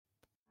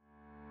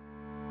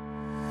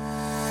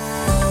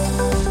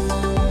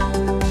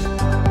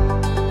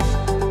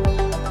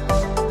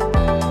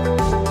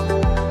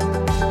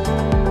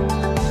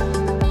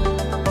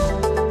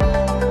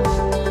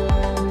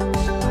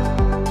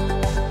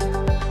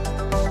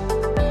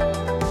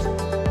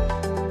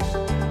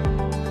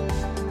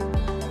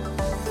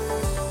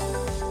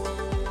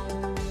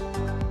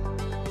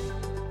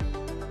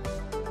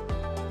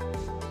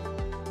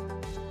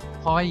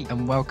Hi,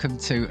 and welcome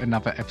to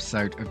another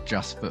episode of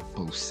Just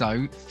Football.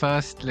 So,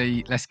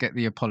 firstly, let's get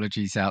the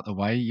apologies out the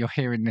way. You're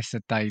hearing this a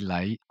day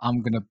late.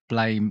 I'm going to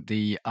blame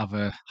the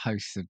other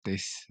hosts of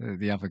this,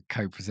 the other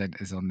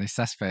co-presenters on this.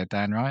 That's fair,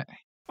 Dan, right?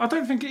 I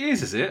don't think it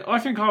is it? I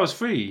think I was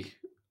free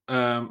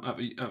at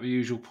the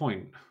usual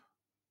point.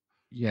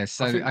 Yeah,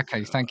 so, I think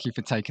okay, thank you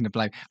for taking the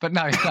blame. But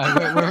no,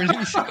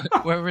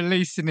 we're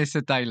releasing this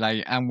a day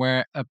late and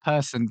we're a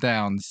person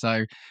down.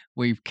 So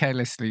we've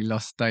carelessly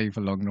lost Dave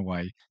along the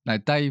way. Now,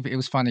 Dave, it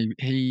was funny.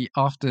 He,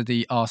 after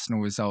the Arsenal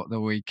result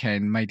the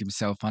weekend, made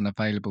himself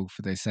unavailable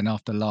for this. And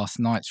after last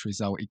night's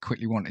result, he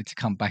quickly wanted to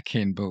come back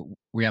in, but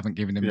we haven't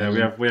given him the we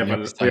link to the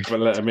haven't episode.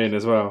 let him in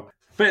as well.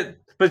 But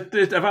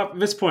about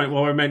this point,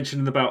 while we're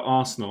mentioning about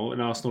Arsenal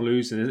and Arsenal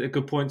losing, is it a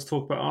good point to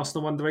talk about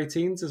Arsenal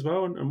under-18s as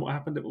well and what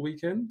happened at the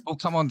weekend? We'll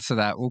come on to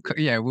that.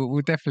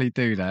 We'll definitely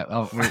do that.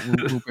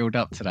 We'll build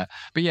up to that.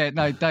 But yeah,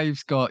 no,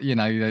 Dave's got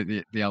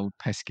the old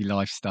pesky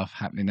life stuff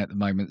happening at the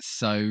moment,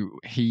 so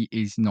he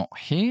is not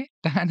here.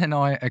 Dan and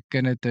I are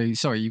gonna do.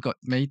 Sorry, you've got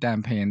me,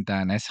 Dan P, and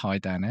Dan S. Hi,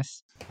 Dan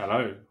S.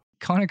 Hello.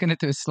 Kind of going to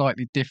do a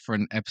slightly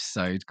different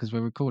episode because we're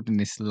recording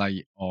this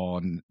late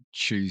on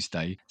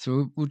Tuesday,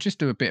 so we'll just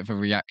do a bit of a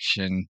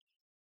reaction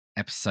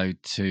episode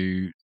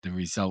to the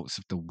results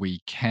of the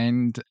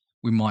weekend.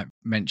 We might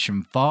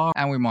mention VAR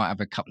and we might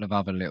have a couple of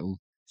other little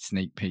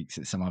sneak peeks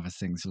at some other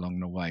things along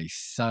the way.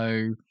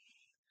 So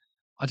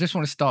I just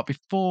want to start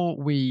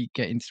before we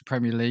get into the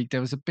Premier League.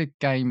 There was a big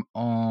game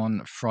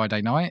on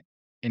Friday night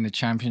in the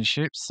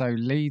Championship. So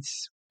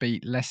Leeds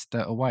beat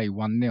Leicester away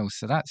 1-0.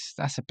 So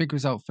that's a big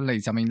result for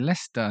Leeds. I mean,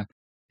 Leicester,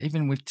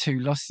 even with 2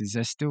 losses,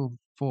 they're still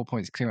 4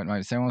 points clear at the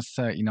moment. So they're on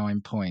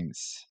 39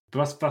 points.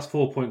 But that's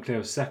 4 point clear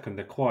of second.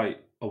 They're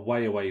quite a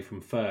way away from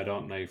third,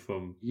 aren't they,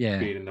 from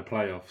being in the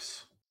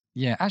playoffs?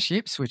 Yeah, actually,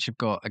 Ipswich have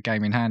got a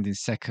game in hand in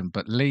second,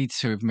 but Leeds,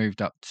 who have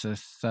moved up to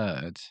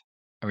third,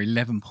 are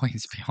 11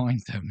 points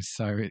behind them.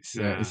 So it's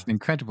an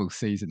incredible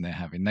season they're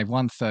having. They've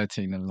won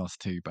 13 and lost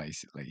 2,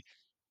 basically.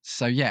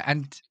 So, yeah,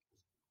 and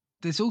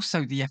there's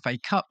also the FA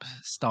Cup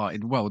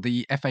started. Well,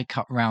 the FA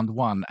Cup round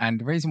 1. And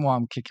the reason why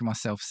I'm kicking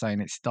myself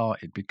saying it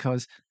started,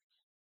 because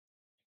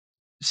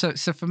so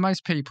for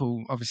most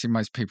people, obviously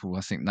most people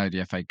I think know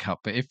the FA Cup,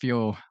 but if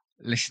you're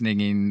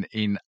listening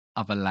in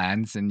other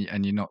lands and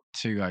you're not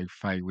too au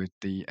fait with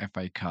the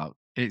FA Cup,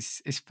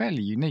 it's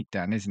fairly unique,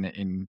 Dan, isn't it,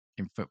 in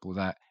football,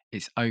 that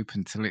it's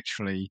open to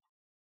literally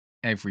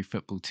every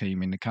football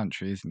team in the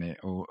country, isn't it,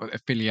 or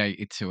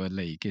affiliated to a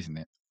league, isn't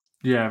it?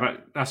 Yeah,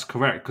 that's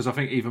correct, because I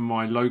think even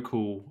my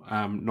local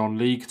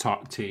non-league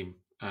team,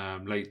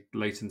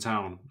 Leighton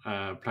Town,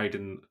 played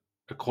in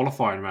a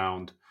qualifying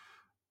round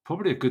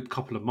probably a good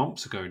couple of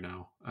months ago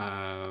now.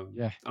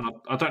 Yeah. And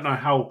I don't know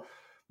how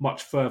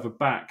much further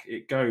back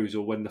it goes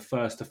or when the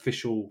first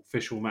official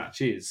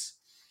match is.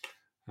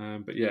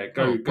 But yeah, it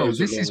goes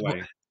a long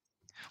way.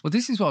 Well,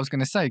 this is what I was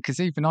going to say, because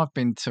even I've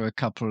been to a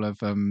couple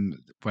of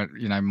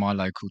my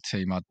local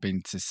team. I'd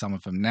been to some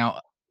of them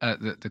now.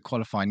 The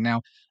qualifying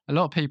now. A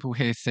lot of people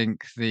here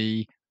think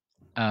the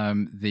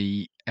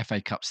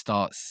FA Cup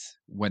starts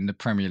when the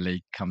Premier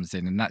League comes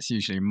in, and that's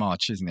usually in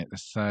March, isn't it? The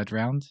third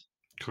round.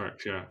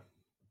 Correct. Yeah.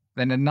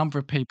 Then a number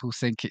of people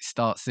think it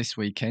starts this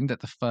weekend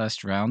at the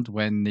first round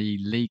when the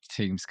league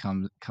teams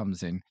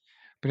comes in,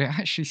 but it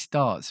actually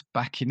starts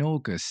back in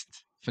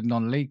August for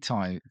non-league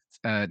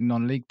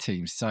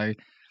teams. So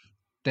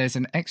there's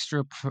an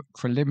extra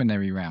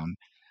preliminary round.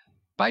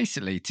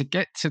 Basically, to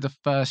get to the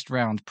first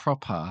round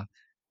proper,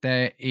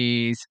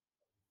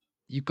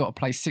 you've got to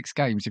play 6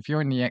 games. If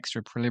you're in the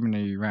extra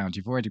preliminary round,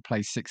 you've already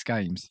played 6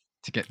 games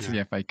to get to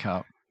the FA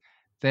Cup.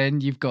 Then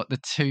you've got the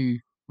 2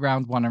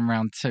 round 1 and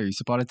round 2.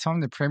 So by the time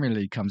the Premier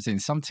League comes in,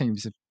 some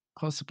teams have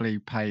possibly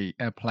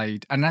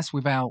played, and that's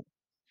without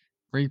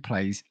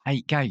replays,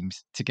 8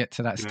 games to get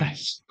to that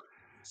stage.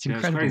 It's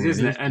incredible, it's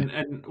crazy, really, isn't it?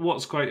 And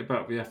what's great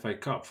about the FA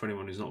Cup, for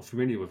anyone who's not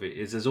familiar with it,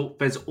 is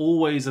there's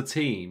always a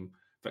team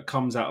that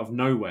comes out of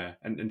nowhere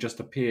and just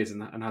appears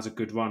and has a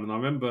good run. And I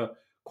remember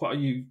quite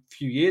a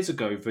few years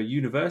ago, the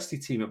university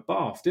team at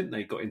Bath, didn't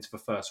they, got into the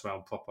first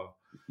round proper?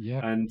 Yeah.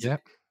 And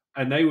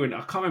they were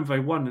I can't remember if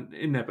they won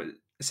in there, but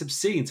it's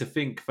obscene to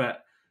think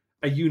that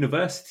a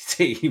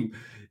university team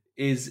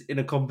is in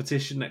a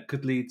competition that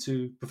could lead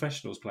to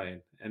professionals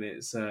playing. And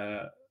it's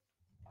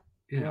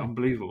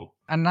unbelievable.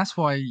 And that's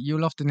why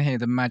you'll often hear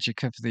the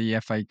magic of the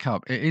FA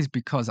Cup. It is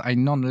because a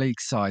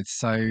non-league side,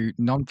 so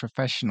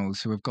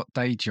non-professionals who have got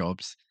day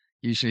jobs,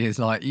 usually is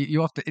like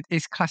you often.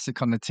 It's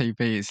classic on the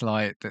TV. It's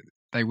like that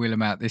they wheel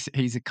him out.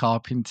 He's a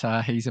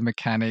carpenter, he's a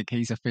mechanic,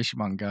 he's a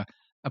fishmonger,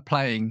 are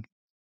playing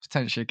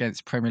potentially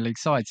against Premier League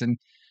sides. And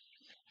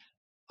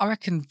I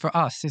reckon for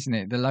us, isn't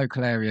it, the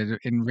local area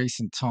in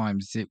recent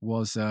times, it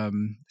was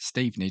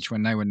Stevenage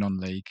when they were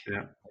non-league.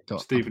 Yeah.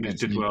 Got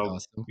Stevenage did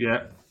Newcastle. well.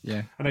 Yeah.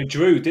 Yeah. And they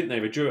drew, didn't they?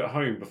 They drew at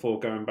home before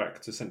going back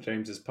to St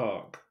James's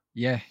Park.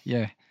 Yeah.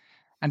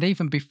 And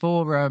even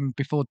before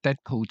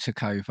Deadpool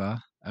took over,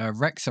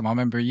 Wrexham, I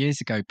remember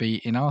years ago,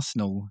 beating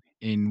Arsenal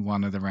in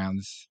one of the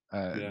rounds.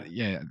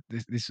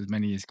 This was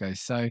many years ago.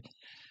 So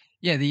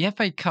Yeah, the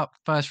FA Cup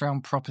first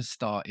round proper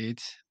started,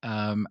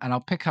 and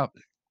I'll pick up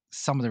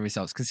some of the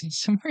results because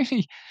it's some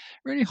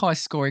really high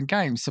scoring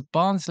games. So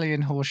Barnsley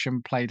and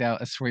Horsham played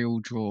out a 3-all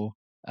draw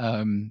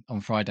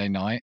on Friday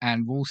night,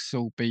 and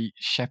Walsall beat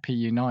Sheppey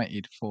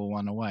United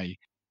 4-1 away.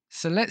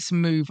 So let's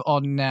move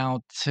on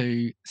now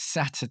to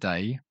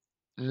Saturday.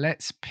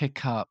 Let's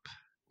pick up.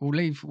 We'll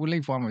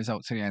leave one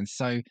result to the end.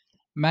 So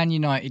Man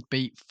United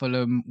beat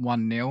Fulham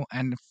 1-0,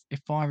 and if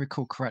I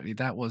recall correctly,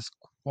 that was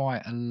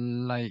quite a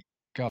late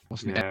goal,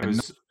 wasn't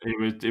it?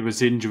 Yeah, it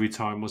was injury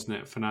time, wasn't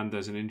it?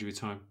 Fernandez in injury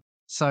time.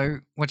 So,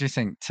 what do you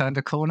think? Turned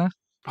a corner?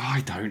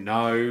 I don't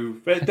know.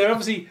 They've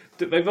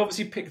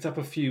obviously picked up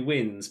a few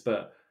wins,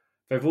 but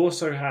they've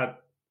also had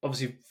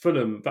obviously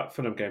Fulham. That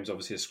Fulham game's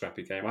obviously a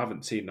scrappy game. I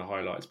haven't seen the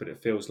highlights, but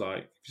it feels like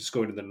if you're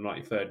scoring in the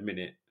 93rd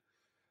minute,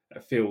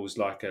 it feels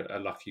like a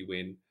lucky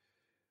win.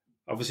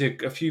 Obviously,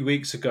 a few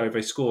weeks ago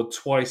they scored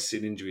twice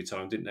in injury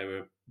time, didn't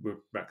they? With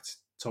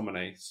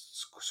McTominay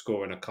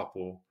scoring a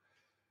couple.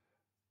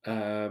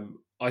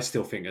 I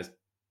still think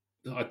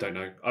I don't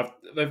know.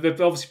 They're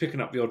obviously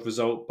picking up the odd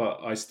result, but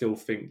I still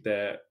think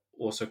there are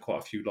also quite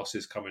a few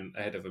losses coming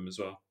ahead of them as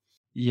well.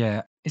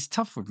 Yeah, it's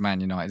tough with Man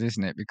United,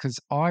 isn't it? Because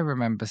I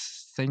remember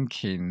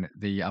thinking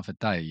the other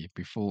day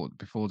before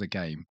the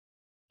game,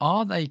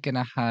 are they going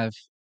to have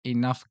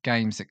enough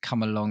games that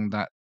come along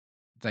that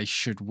they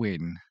should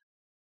win?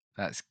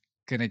 That's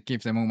going to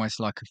give them almost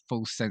like a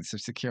false sense of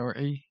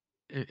security,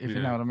 if you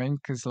know Yeah. what I mean?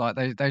 Because like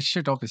they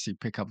should obviously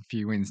pick up a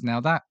few wins.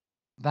 Now that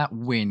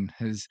win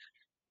has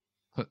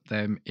put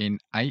them in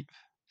eighth.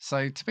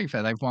 So to be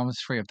fair, they've won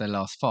 3 of their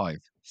last 5.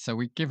 So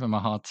we give them a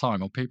hard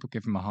time, or people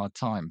give them a hard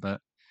time. But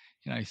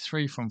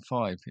 3 from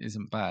 5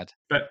 isn't bad.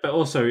 But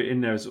also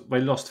in there, they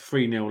lost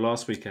 3-0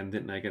 last weekend,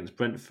 didn't they, against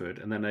Brentford?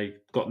 And then they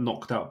got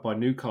knocked out by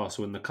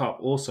Newcastle in the Cup,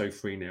 also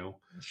 3-0.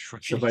 So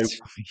Three, they yeah.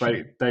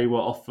 they, they were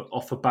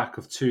off the back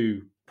of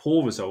two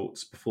poor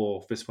results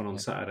before this one on Yeah.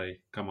 Saturday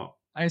come up.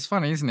 And it's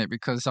funny, isn't it?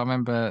 Because I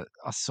remember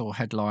I saw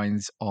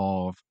headlines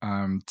of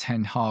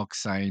Ten Hag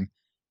saying,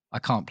 "I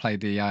can't play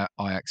the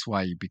Ajax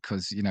way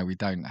because we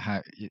don't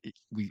have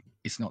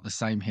it's not the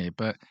same here."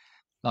 But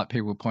like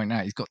people will point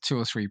out, he's got 2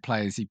 or 3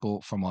 players he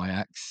bought from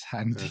Ajax,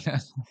 and Yeah.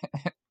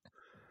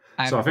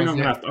 So I and think was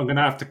it? I'm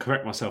gonna have to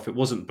correct myself. It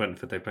wasn't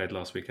Brentford they played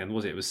last weekend,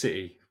 was it? It was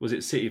City. Was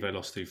it City they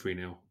lost to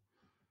 3-0?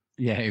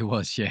 Yeah, it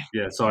was. Yeah,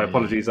 Yeah, sorry, yeah.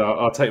 apologies.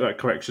 I'll take that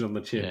correction on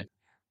the Yeah. chin.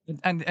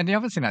 And the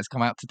other thing that's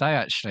come out today,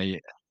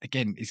 actually,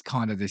 again, is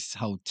kind of this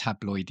whole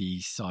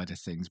tabloidy side of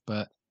things.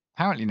 But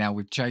apparently now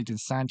with Jadon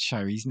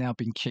Sancho, he's now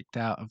been kicked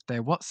out of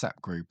their WhatsApp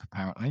group.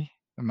 Apparently,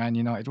 the Man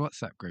United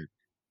WhatsApp group.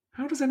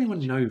 How does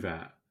anyone know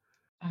that?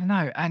 I don't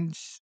know, and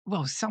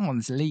well,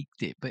 someone's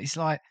leaked it, but it's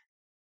like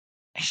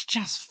it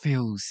just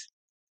feels.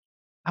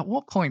 At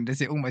what point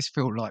does it almost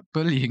feel like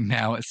bullying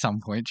now? At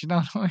some point, do you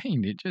know what I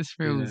mean? It just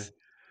Yeah. feels.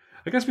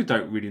 I guess we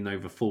don't really know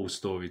the full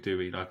story, do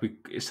we? Like,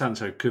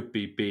 Sancho could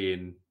be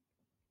being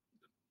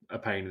a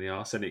pain in the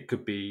ass, and it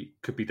could be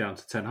down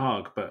to Ten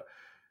Hag. But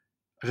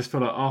I just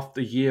feel like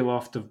after a year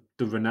after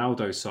the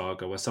Ronaldo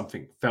saga, where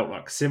something felt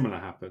like similar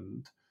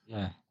happened,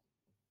 Yeah,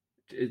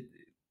 it,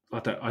 I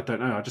don't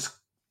know.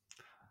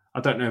 I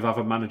don't know if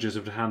other managers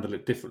would handle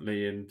it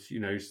differently, and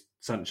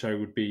Sancho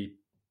would be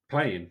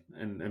playing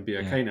and be yeah.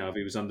 okay now if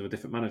he was under a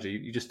different manager.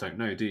 You just don't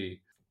know, do you?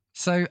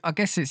 So I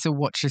guess it's a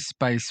watch this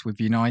space with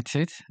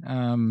United,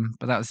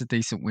 but that was a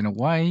decent win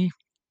away.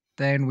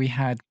 Then we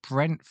had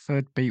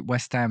Brentford beat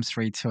West Ham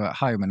 3-2 at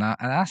home, and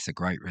that's a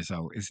great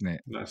result, isn't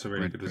it? That's a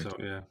really good Brentford,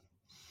 result.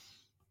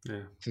 Yeah,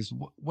 yeah. because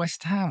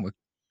West Ham were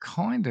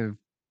kind of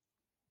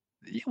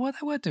yeah, well,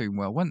 they were doing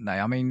well, weren't they?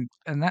 I mean,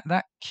 and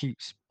that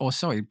keeps. Oh,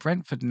 sorry,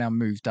 Brentford now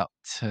moved up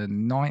to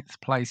ninth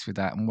place with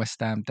that, and West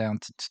Ham down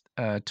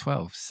to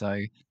 12th. So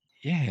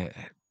yeah,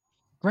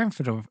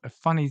 Brentford are a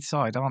funny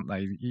side, aren't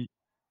they?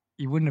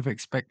 You wouldn't have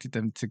expected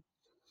them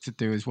to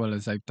do as well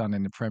as they've done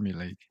in the Premier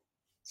League.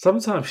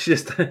 Sometimes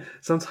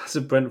sometimes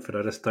at Brentford,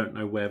 I just don't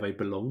know where they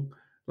belong.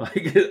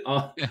 Like,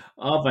 Yeah,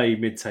 are they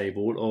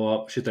mid-table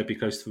or should they be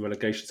close to the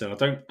relegation zone? I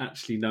don't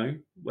actually know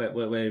yeah.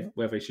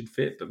 where they should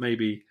fit, but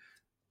maybe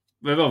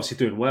they're obviously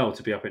doing well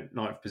to be up in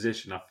ninth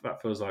position.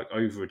 That feels like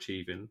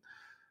overachieving,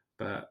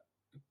 but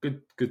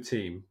good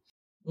team.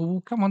 Well,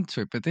 we'll come on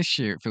to it, but this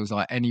year it feels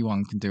like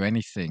anyone can do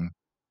anything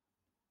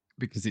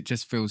because it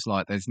just feels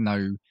like there's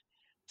no.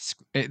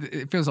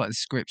 It feels like the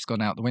script's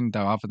gone out the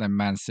window, other than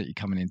Man City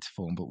coming into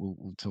form. But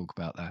we'll talk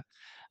about that.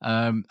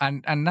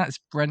 And that's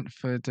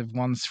Brentford have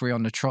won 3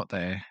 on the trot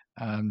there.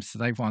 So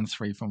they've won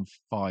 3 from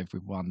 5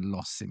 with one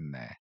loss in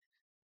there.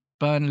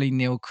 Burnley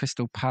nil,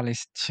 Crystal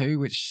Palace 2,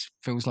 which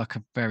feels like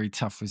a very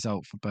tough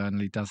result for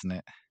Burnley, doesn't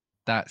it?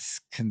 That's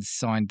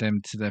consigned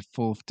them to their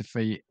 4th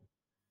defeat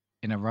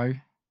in a row,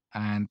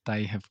 and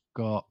they have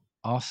got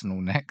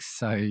Arsenal next.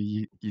 So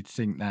you'd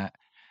think that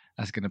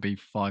that's going to be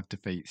 5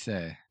 defeats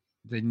there.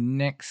 The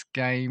next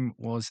game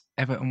was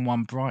Everton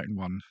 1, Brighton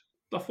 1.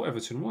 I thought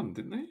Everton won,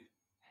 didn't they?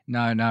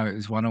 No, it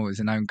was 1-1. It was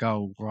an own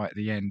goal right at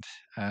the end.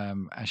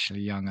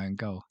 Ashley Young own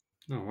goal.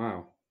 Oh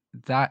wow.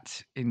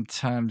 That, in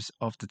terms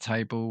of the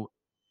table,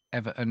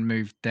 Everton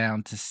moved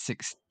down to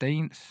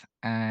 16th,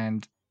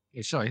 and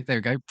sorry, there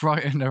we go.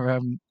 Brighton are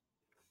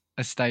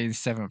staying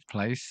 7th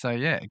place. So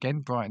yeah, again,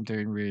 Brighton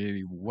doing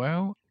really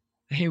well.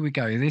 Here we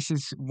go. This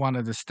is one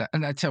of the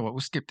and I tell you what,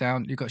 we'll skip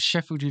down. You've got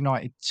Sheffield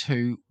United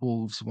 2,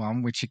 Wolves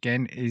 1, which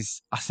again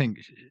is, I think,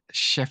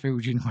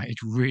 Sheffield United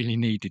really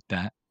needed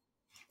that.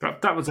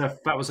 That was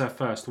their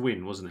first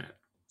win, wasn't it?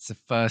 It's the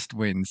first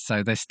win,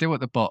 so they're still at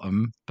the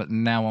bottom, but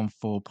now on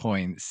 4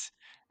 points.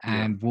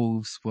 Yeah. And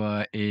Wolves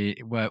are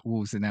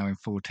now in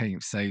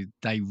 14th, so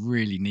they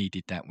really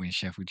needed that win.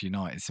 Sheffield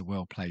United, so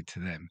well played to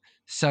them.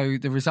 So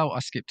the result I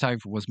skipped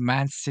over was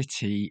Man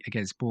City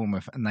against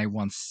Bournemouth, and they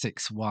won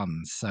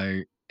 6-1.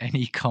 So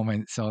any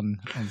comments on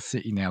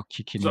City now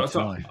kicking into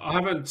So life? I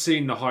haven't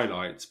seen the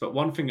highlights, but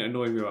one thing that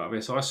annoyed me about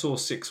this, I saw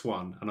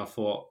 6-1 and I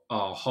thought,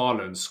 oh,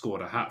 Haaland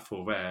scored a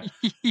hatful there.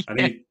 And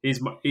Yeah,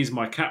 he's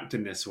my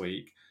captain this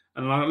week.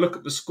 And then I look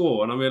at the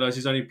score and I realise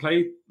he's only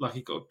played, like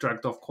he got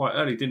dragged off quite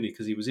early, didn't he?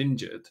 Because he was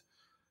injured.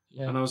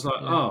 yeah, And I was like,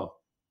 yeah. oh,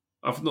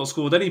 I've not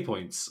scored any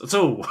points at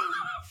all.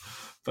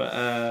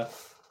 But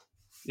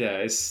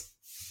yeah,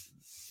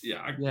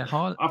 Yeah,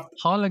 I've,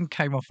 Haaland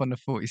came off on the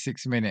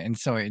 46th minute, and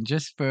sorry, and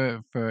just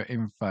for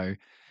info,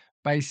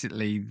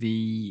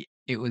 basically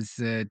it was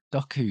the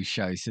Doku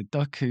show. So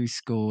Doku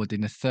scored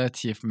in the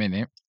 30th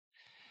minute.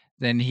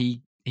 Then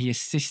he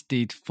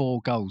assisted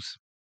 4 goals.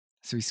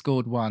 So he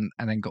scored one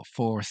and then got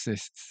 4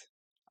 assists.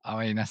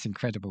 I mean, that's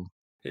incredible.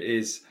 it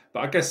is.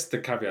 But I guess the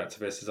caveat to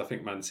this is I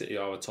think Man City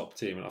are a top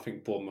team and I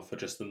think Bournemouth are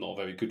just not a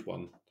very good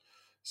one.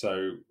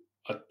 So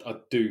I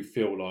do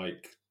feel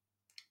like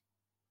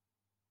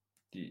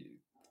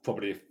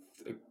probably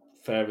a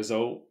fair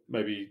result.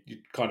 Maybe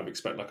you'd kind of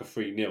expect like a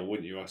 3-0,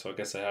 wouldn't you? So I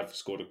guess they have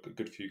scored a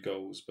good few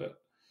goals, but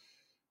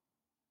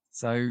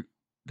So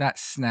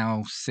that's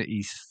now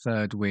City's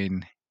third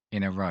win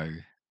in a row.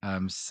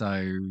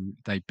 So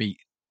they beat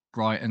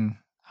Brighton,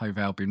 Hove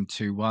Albion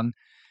 2-1.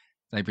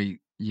 They beat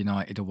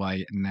United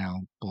away, and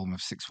now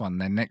Bournemouth 6-1.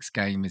 Their next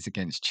game is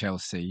against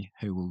Chelsea,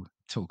 who we'll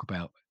talk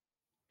about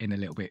in a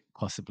little bit,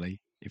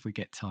 possibly, if we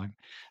get time.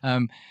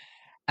 And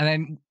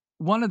then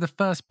one of the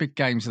first big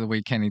games of the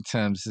weekend in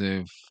terms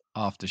of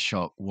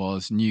aftershock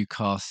was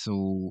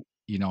Newcastle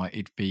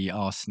United v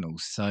Arsenal.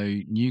 So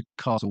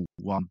Newcastle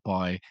won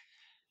by,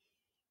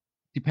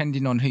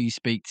 depending on who you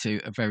speak to,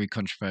 a very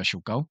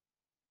controversial goal.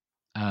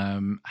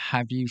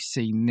 Have you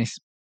seen this?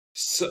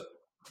 so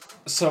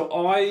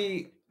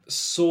I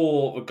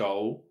saw the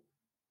goal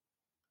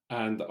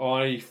and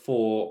I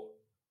thought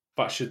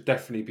that should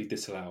definitely be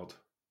disallowed.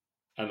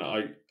 And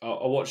I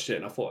watched it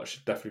and I thought it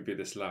should definitely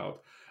be disallowed.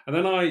 And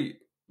then I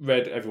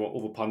read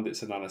all the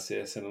pundits'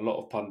 analysis, and a lot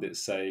of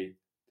pundits say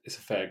it's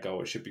a fair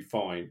goal, it should be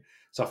fine.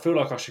 So I feel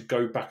like I should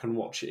go back and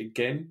watch it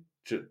again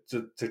to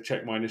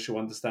check my initial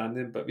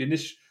understanding. But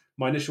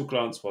my initial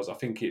glance was I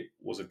think it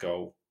was a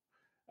goal,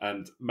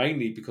 and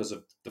mainly because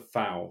of the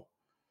foul.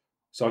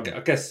 So Yeah. I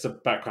guess the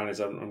background is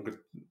I'm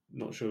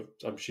not sure.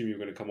 I'm assuming you're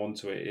going to come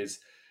onto it. Is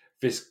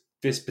this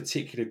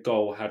particular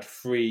goal had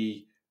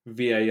 3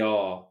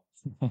 VAR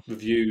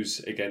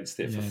reviews against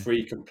it for Yeah.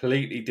 3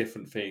 completely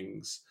different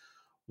things.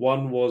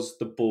 One was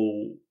the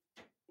ball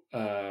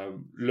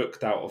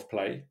looked out of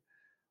play.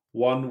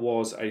 One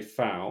was a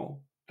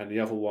foul, and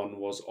the other one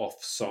was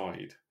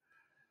offside.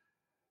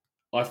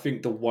 I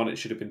think the one it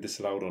should have been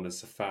disallowed on is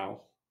the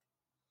foul.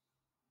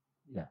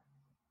 Yeah.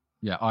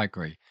 Yeah, I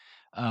agree.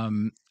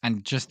 And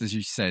just as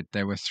you said,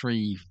 there were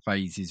 3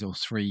 phases or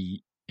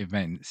 3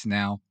 events.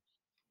 Now,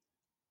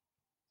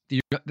 the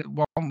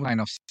one playing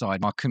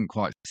offside, I couldn't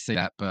quite see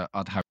that, but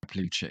I'd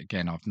happily watch it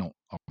again. I've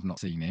not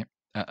seen it.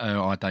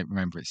 I don't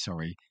remember it.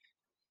 Sorry.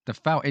 The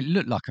foul, it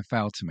looked like a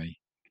foul to me.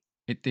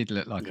 It did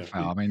look like a Yeah,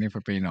 foul. I mean, if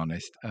we're being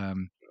honest,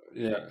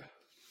 yeah,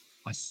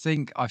 I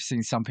think I've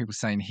seen some people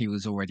saying he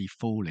was already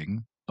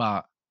falling,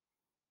 but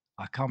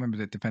I can't remember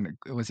the defender.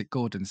 Was it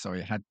Gordon?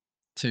 Sorry, had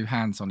 2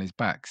 hands on his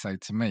back. So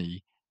to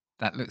me,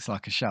 that looks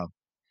like a shove.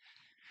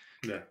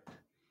 yeah.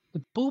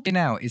 The ball being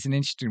out is an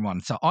interesting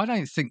one. So I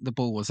don't think the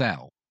ball was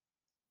out.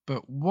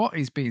 But what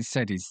is being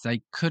said is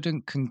they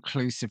couldn't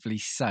conclusively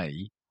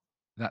say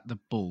that the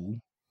ball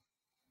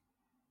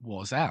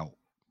was out.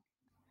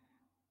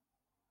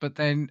 But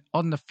then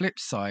on the flip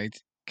side,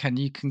 can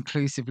you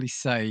conclusively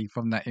say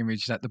from that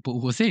image that the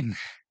ball was in?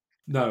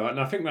 No, and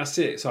I think that's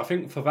it. So I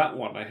think for that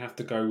one, they have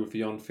to go with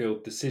the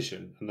on-field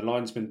decision, and the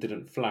linesman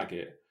didn't flag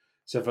it.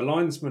 So if a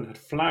linesman had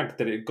flagged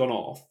that it had gone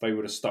off, they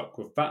would have stuck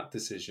with that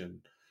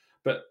decision.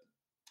 But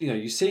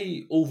you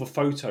see all the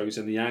photos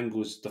and the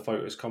angles the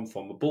photos come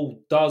from. The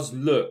ball does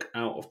look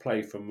out of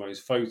play from those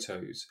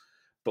photos,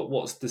 but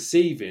what's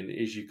deceiving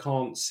is you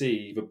can't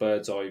see the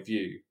bird's eye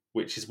view,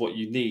 which is what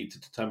you need to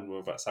determine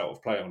whether that's out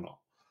of play or not.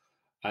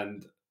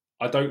 And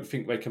I don't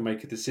think they can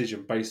make a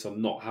decision based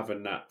on not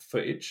having that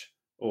footage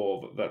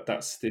or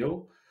that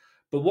still.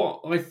 But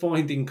what I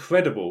find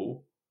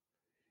incredible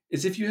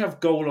is if you have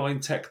goal line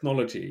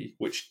technology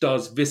which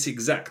does this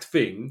exact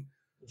thing,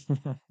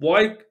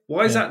 why is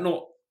Yeah. that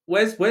not?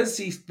 Where's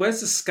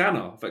the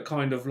scanner that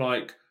kind of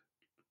like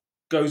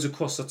goes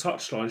across the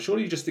touchline?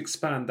 Surely you just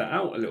expand that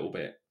out a little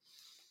bit.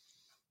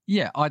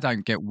 Yeah, I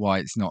don't get why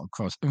it's not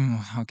across.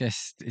 I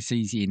guess it's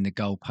easy in the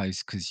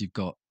goalpost because you've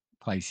got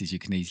places you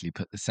can easily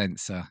put the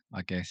sensor,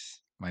 I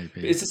guess,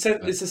 But maybe.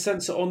 But is the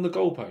sensor on the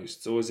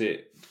goalposts, or is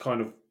it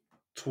kind of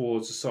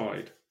towards the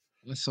side?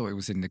 I thought it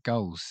was in the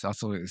goals. I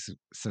thought it was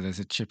so there's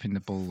a chip in the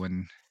ball,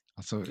 and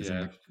I thought it was in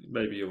the Yeah,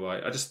 maybe you're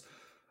right.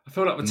 I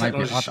feel like the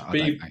maybe I don't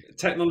know.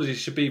 technology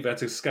should be there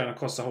to scan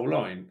across the whole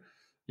line.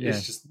 Yeah.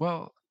 It's just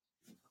Well,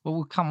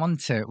 we'll come on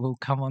to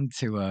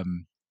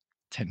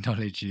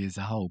technology as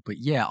a whole. But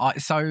yeah,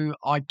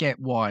 I get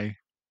why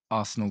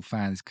Arsenal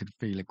fans could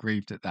feel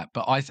aggrieved at that.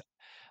 But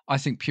I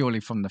think purely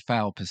from the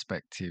foul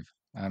perspective.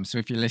 So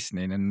if you're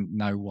listening and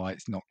know why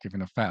it's not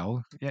given a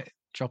foul, yeah,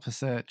 drop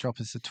us a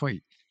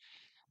tweet.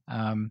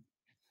 Um,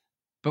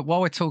 but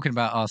while we're talking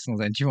about Arsenal,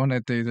 then do you want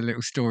to do the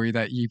little story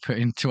that you put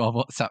into our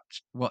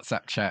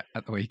WhatsApp chat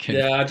at the weekend?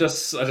 yeah. I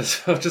just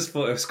thought it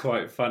was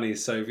quite funny.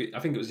 So I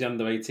think it was the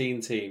under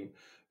 18 team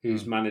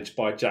who's Mm, managed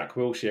by Jack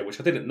Wilshere, which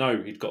I didn't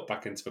know he'd got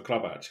back into the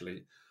club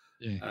actually.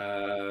 yeah.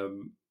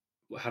 Um,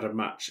 had a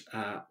match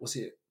at, was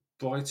it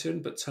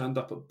Brighton, but turned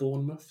up at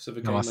Bournemouth, so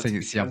the No, I game had to think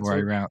be it's the other way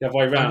cancelled. around. The other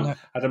way Oh round. no,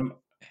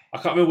 I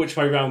can't remember which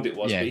way round it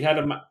was, but yeah, he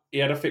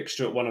had a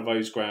fixture at one of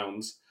those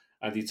grounds,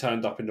 and he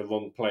turned up in the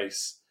wrong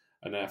place,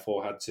 and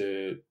therefore had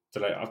to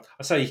delay.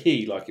 I say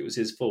he like it was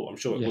his fault. I'm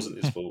sure it yeah. wasn't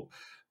his fault,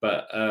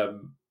 but I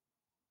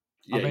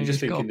yeah, you're mean, just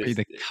it's got to thinking be this.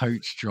 the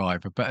coach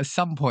driver, but at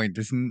some point,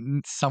 does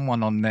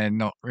someone on there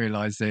not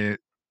realise it?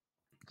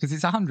 Because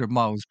it's 100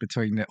 miles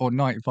between or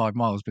 95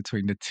 miles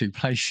between the two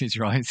places,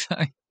 right? So,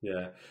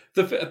 Yeah.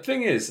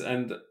 Thing is,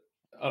 and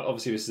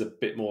obviously this is a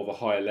bit more of a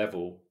higher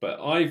level, but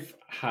I've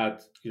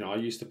had, I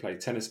used to play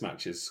tennis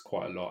matches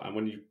quite a lot.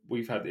 And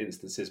we've had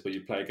instances where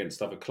you play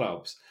against other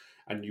clubs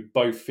and you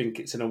both think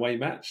it's an away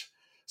match.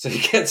 So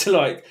you get to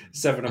like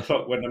 7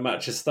 o'clock when the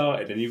match has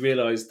started and you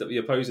realise that the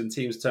opposing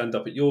team's turned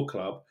up at your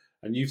club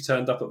and you've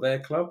turned up at their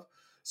club.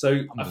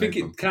 So I think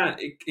unbelievable.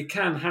 it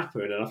can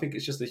happen. And I think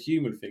it's just a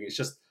human thing. It's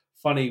just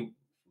funny.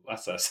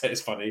 As I say,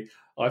 it's funny.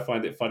 I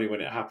find it funny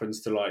when it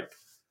happens to like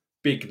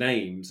big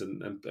names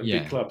and big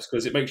Yeah, clubs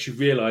because it makes you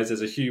realise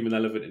there's a human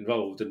element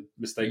involved and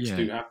mistakes yeah.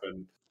 do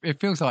happen. It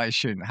feels like it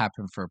shouldn't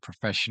happen for a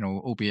professional,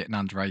 albeit an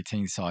under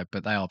 18 side,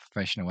 but they are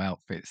professional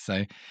outfits.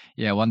 So,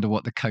 yeah, I wonder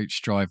what the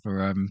coach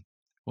driver,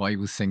 what he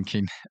was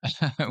thinking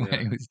when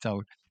Yeah. he was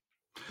told.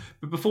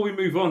 But before we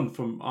move on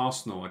from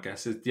Arsenal, I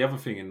guess is the other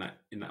thing in that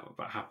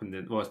happened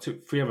in well,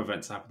 three other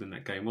events that happened in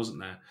that game, wasn't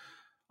there?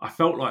 I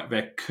felt like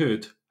there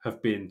could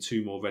have been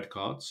two more red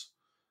cards.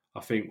 I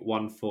think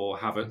one for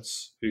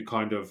Havertz, who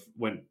kind of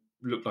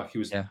looked like he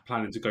was Yeah,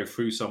 planning to go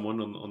through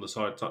someone on the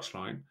side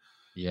touchline.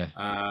 yeah.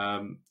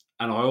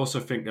 And I also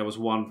think there was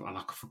one, and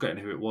I'm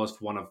forgetting who it was,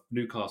 for one of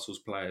Newcastle's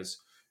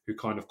players who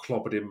kind of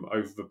clobbered him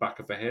over the back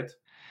of the head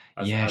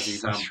as he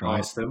Yes, ran that's right.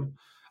 past him.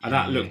 And Yeah,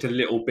 that yeah, looked a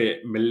little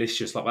bit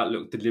malicious, like that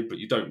looked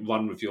deliberate. You don't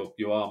run with your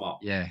arm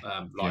up yeah,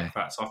 yeah, like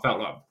that. So I felt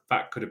like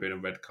that could have been a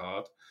red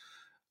card.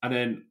 And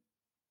then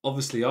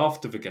obviously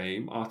after the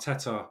game,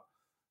 Arteta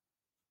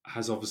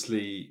has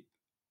obviously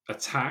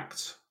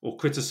attacked or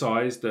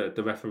criticised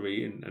the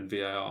referee and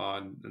VAR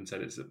and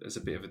said it's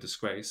a bit of a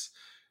disgrace.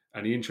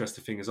 And the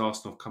interesting thing is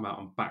Arsenal have come out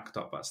and backed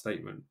up that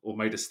statement or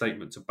made a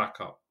statement to back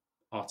up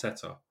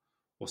Arteta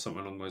or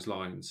something along those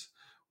lines,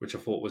 which I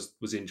thought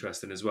was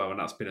interesting as well. And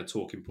that's been a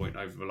talking point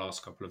over the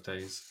last couple of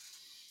days.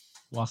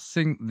 Well, I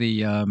think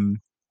the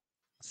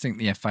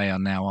FA are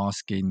now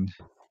asking,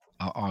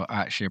 are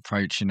actually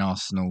approaching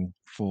Arsenal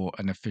for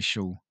an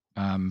official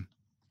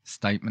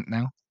statement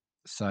now.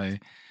 So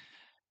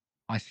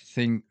I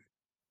think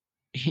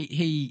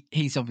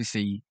he's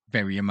obviously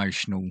very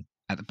emotional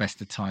at the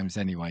best of times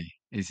anyway,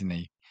 isn't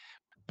he?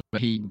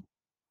 But he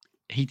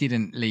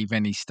didn't leave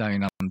any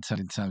stone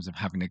unturned in terms of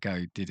having a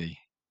go, did he?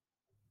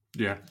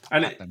 Yeah,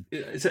 and At them.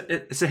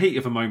 it's a heat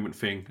of a moment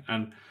thing,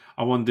 and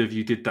I wonder if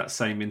you did that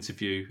same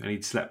interview and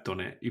he'd slept on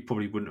it, he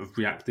probably wouldn't have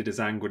reacted as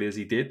angrily as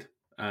he did.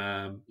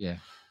 Yeah.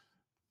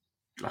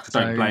 Like I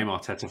don't So blame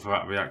Arteta for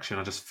that reaction.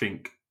 I just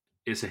think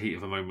it's a heat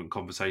of a moment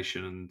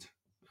conversation, and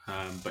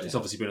but it's yeah.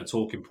 obviously been a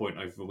talking point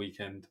over the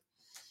weekend.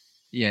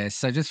 Yeah.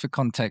 So just for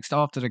context,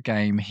 after the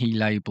game, he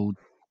labelled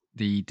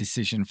the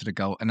decision for the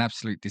goal an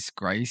absolute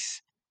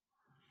disgrace.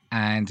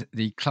 And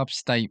the club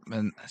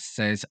statement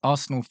says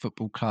Arsenal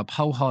Football Club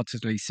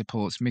wholeheartedly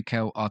supports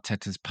Mikel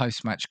Arteta's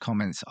post match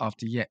comments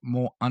after yet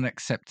more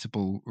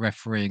unacceptable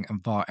refereeing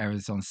and VAR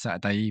errors on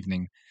Saturday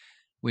evening.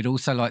 We'd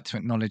also like to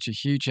acknowledge a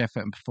huge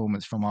effort and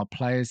performance from our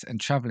players and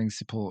travelling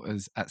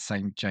supporters at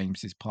St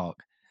James's Park.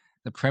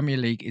 The Premier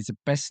League is the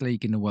best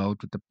league in the world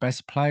with the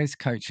best players,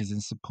 coaches,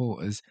 and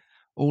supporters,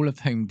 all of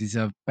whom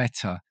deserve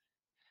better.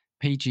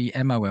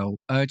 PGMOL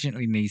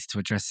urgently needs to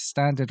address the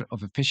standard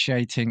of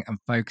officiating and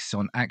focus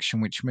on action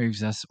which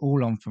moves us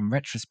all on from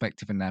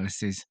retrospective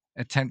analysis,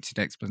 attempted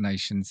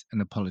explanations,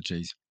 and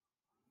apologies.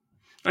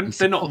 We And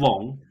they're not support,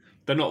 wrong.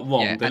 They're not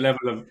yeah, wrong. The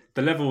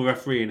level of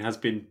refereeing has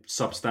been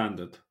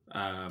substandard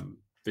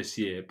this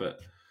year, but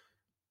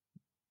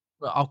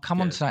well, I'll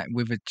come on yeah, to that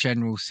with a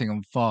general thing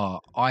on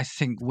VAR. I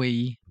think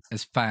we,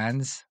 as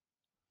fans,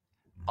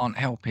 aren't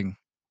helping.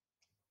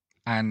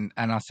 and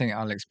I think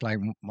I'll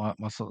explain my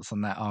thoughts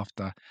on that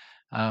after.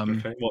 Um,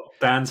 Okay. What,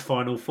 Dan's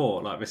final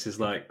thought? Like this is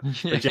like the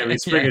yeah, Jerry yeah,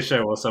 Springer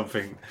show or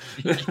something.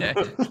 yeah.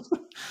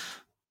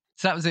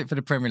 So that was it for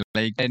the Premier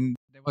League. Then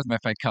there was an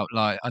FA Cup.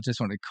 Like I just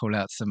wanted to call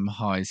out some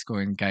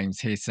high-scoring games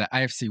here. So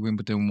AFC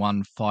Wimbledon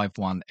won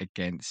 5-1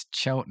 against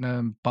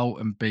Cheltenham.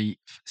 Bolton beat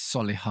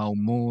Solihull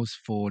Moors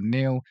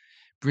 4-0.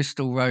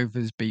 Bristol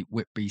Rovers beat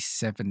Whitby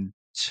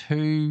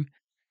 7-2.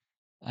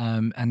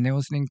 And there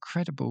was an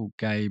incredible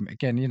game.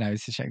 Again,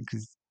 it's a shame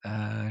because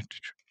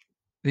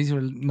these were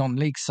a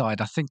non-league side.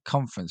 I think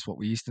conference, what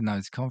we used to know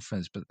as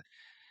conference, but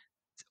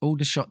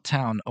Aldershot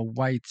Town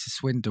away to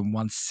Swindon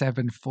won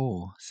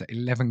 7-4. So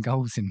 11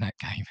 goals in that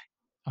game.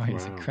 I mean,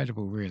 it's Wow.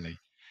 incredible, really.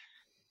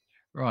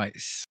 Right,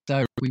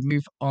 so we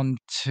move on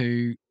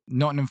to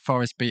Nottingham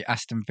Forest beat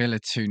Aston Villa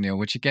 2-0,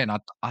 which again,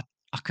 I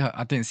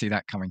didn't see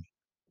that coming.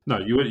 No,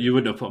 you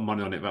wouldn't have put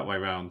money on it that way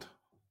round.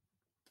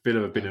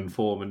 Villa have been in Um,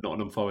 form, and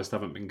Nottingham Forest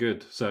haven't been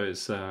good. So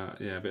it's a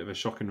bit of a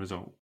shocking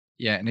result.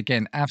 yeah, and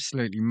again,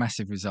 absolutely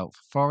massive result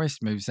for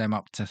Forest, moves them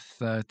up to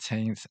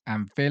 13th,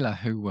 and Villa,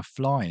 who were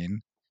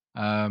flying,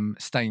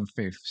 stay in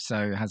 5th,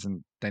 so it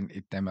hasn't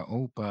dented them at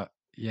all. But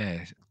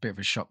yeah, a bit of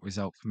a shock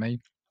result for me.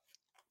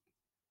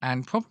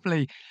 And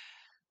probably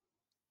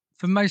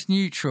for most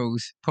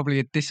neutrals, probably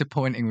a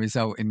disappointing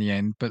result in the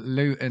end. But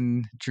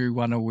Luton drew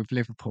 1-1 with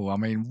Liverpool. I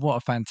mean, what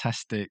a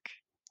fantastic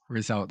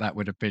result that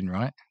would have been,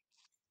 right?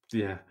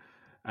 Yeah,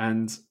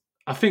 and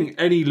I think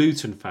any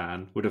Luton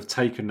fan would have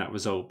taken that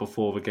result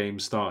before the game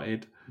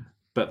started.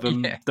 But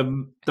Yeah,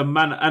 the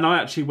man, and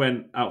I actually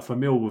went out for a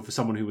meal with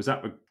someone who was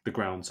at the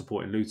ground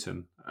supporting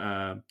Luton,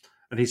 and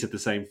he said the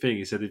same thing.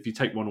 He said if you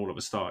take 1-1 at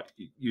the start,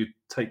 you'd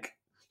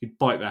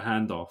bite their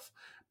hand off.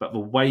 But the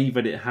way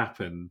that it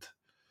happened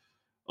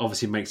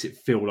obviously makes it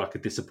feel like a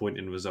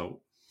disappointing result.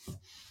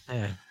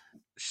 yeah.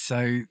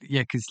 So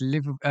yeah, because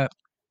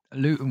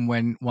Luton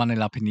went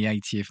 1-0 up in the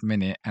 80th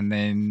minute, and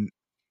then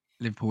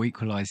Liverpool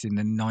equalised in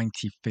the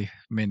 95th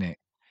minute.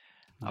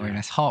 I mean, Yeah.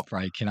 that's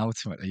heartbreaking,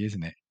 ultimately,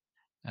 isn't it?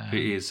 It Um,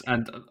 is,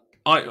 and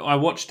I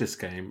watched this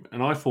game,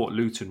 and I thought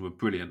Luton were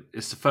brilliant.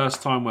 It's the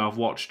first time where I've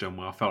watched them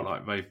where I felt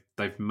like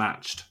they've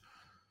matched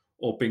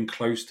or been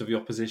close to the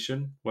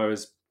opposition.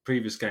 Whereas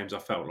previous games, I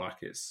felt like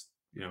it's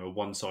a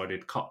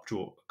one-sided cup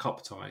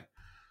tie.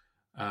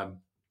 Um,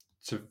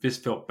 so this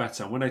felt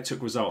better. And when they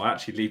took result, I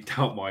actually leaped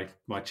out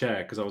my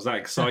chair because I was that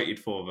excited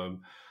for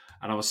them,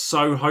 and I was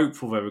so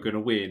hopeful they were going to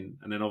win.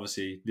 And then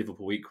obviously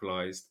Liverpool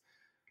equalised,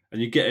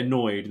 and you get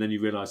annoyed, and then you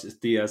realise it's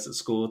Diaz that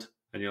scored,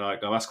 and you're like,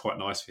 oh, that's quite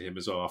nice for him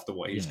as well after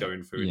what he's yeah,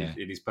 going through yeah.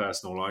 in his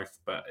personal life.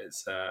 But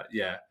it's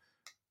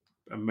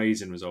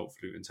amazing result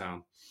for Luton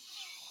Town.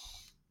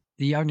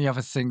 The only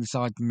other things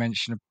I'd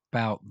mention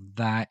about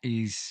that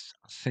is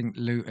I think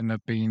Luton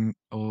have been,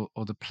 or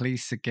the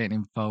police are getting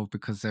involved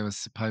because there was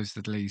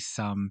supposedly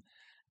some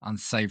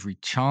unsavoury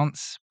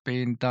chants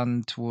being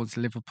done towards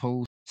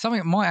Liverpool.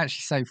 Something I might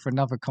actually say for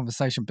another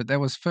conversation, but there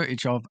was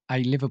footage of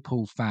a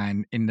Liverpool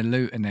fan in the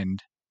Luton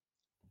end.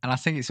 And I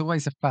think it's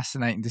always a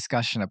fascinating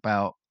discussion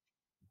about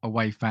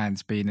away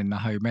fans being in the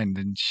home end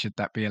and should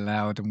that be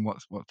allowed and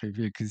what's the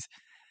view? Because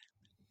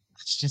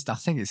it's just, I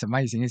think it's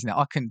amazing, isn't it?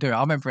 I couldn't do it.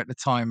 I remember at the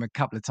time, a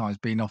couple of times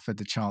being offered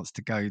the chance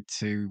to go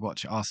to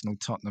watch Arsenal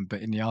Tottenham,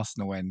 but in the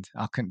Arsenal end,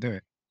 I couldn't do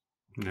it.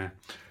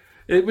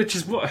 Yeah, which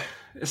is what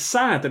it's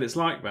sad that it's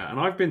like that. And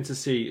I've been to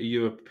see a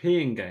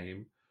European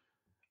game,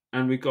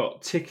 and we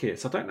got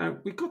tickets. I don't know,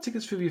 we got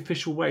tickets through the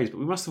official ways, but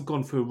we must have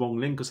gone through a wrong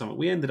link or something.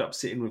 We ended up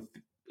sitting with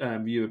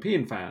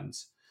European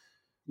fans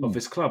of Mm.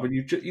 this club, and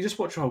you just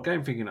watch the whole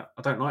game thinking,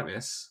 I don't like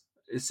this.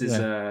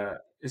 Yeah,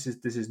 This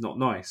is not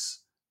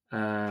nice,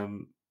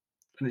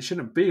 and it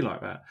shouldn't be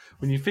like that.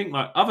 When you think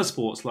like other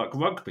sports like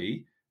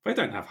rugby, they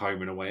don't have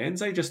home and away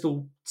ends. They just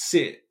all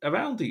sit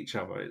around each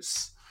other.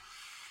 It's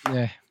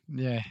yeah,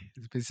 yeah.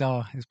 It's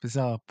bizarre. It's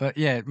bizarre. But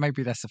yeah,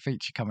 maybe that's a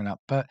feature coming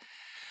up. But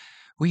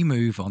we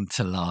move on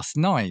to last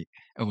night,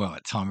 well,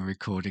 at time of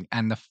recording,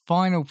 and the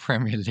final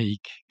Premier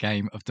League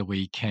game of the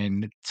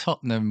weekend.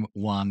 Tottenham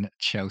 1,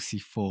 Chelsea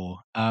 4.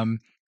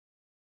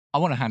 I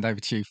want to hand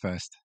over to you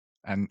first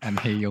and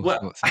hear your well,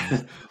 thoughts on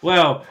this.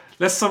 well.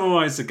 Let's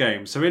summarise the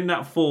game. So in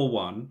that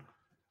 4-1,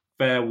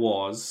 there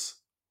was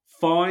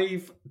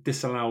 5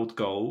 disallowed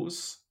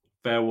goals.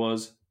 There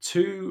was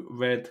 2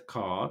 red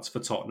cards for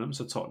Tottenham,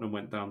 so Tottenham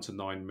went down to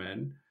 9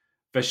 men.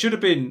 There should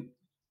have been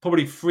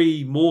probably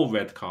 3 more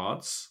red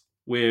cards.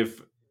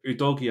 With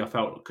Udogi, I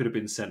felt could have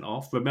been sent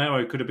off.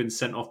 Romero could have been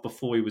sent off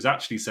before he was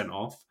actually sent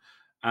off,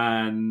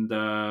 and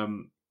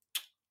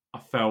I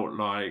felt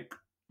like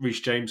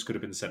Reece James could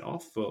have been sent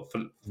off for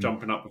Mm.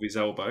 jumping up with his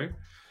elbow.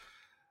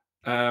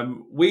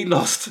 We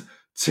lost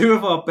 2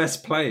 of our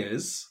best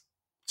players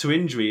to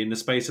injury in the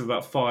space of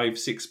about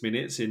 5-6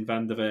 minutes in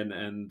Van der Ven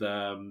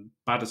and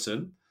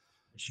Maddison.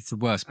 It's the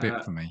worst bit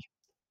Uh, for me.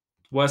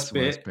 It's Worst the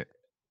worst bit, bit.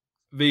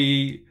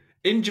 the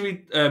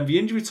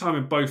injury time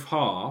in both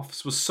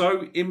halves was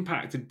so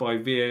impacted by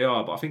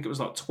VAR, but I think it was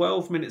like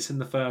 12 minutes in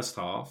the first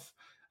half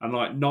and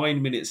like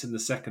 9 minutes in the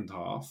second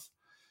half.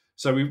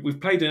 So we've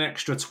played an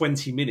extra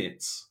 20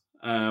 minutes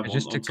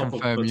Just to on top of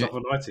confirm, on you top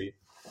of 90.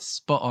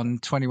 spot on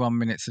 21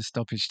 minutes of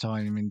stoppage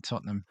time in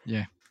Tottenham.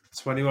 Yeah.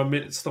 21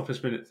 minutes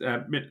stoppage minute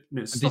And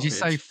did you say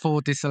stoppage.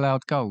 4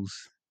 disallowed goals?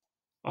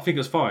 I think it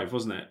was five,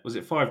 wasn't it? Was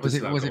it five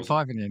disallowed Was it goals?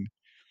 5 in the end?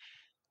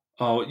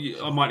 Oh,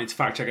 I might need to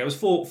fact check it. It was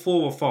four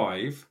or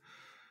five.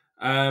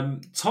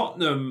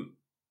 Tottenham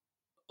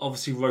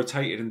obviously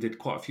rotated and did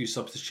quite a few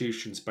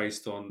substitutions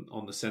based on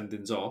the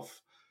sendings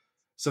off.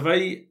 So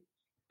they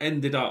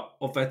ended up,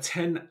 of their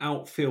 10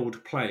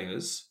 outfield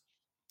players,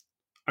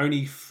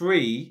 only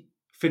 3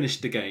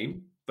 finished the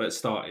game but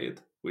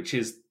started, which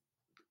is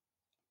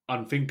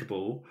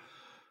unthinkable.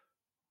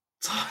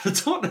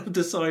 Tottenham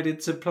decided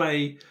to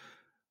play,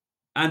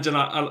 Angela.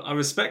 I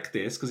respect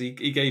this because he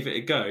gave it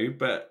a go,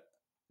 but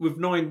with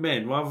 9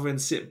 men, rather than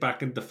sit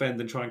back and defend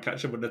and try and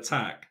catch up an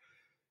attack,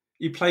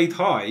 he played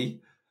high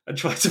and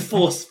tried to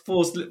Yeah.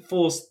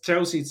 force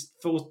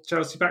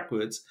Chelsea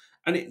backwards,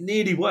 and it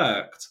nearly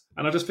worked.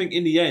 And I just think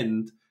in the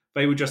end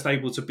they were just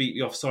able to beat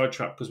the offside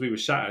trap because we were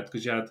shattered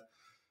because you had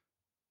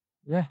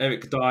Yeah.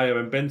 Eric Dyer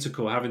and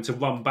Bentancur having to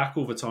run back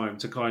all the time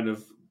to kind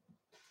of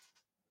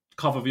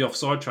cover the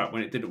offside trap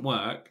when it didn't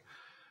work.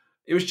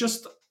 It was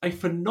just a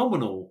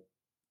phenomenal.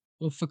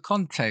 Well, for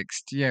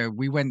context, yeah,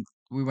 we went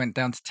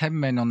down to 10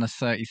 men on the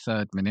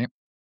 33rd minute,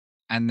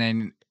 and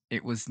then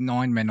it was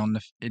 9 men on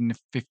the in the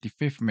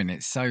 55th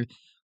minute. So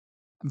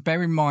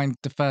bear in mind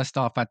the first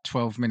half had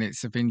 12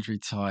 minutes of injury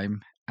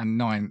time and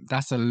 9.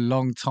 That's a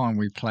long time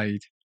we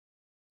played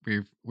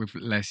with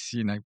less,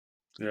 Yeah,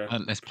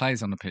 less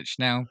players on the pitch.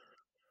 Now,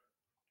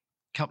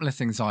 a couple of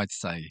things I'd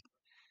say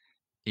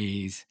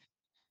is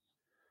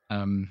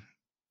um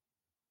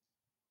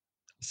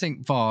I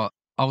think VAR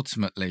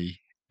ultimately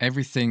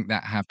everything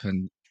that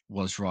happened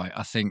was right.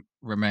 I think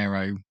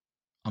Romero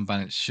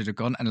unbalanced should have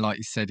gone, and like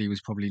you said, he was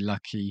probably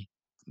lucky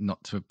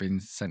not to have been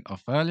sent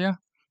off earlier.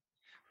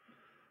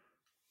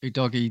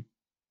 Udogi,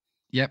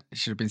 yep,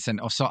 should have been sent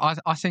off. So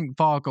I think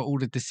VAR got all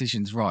the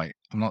decisions right.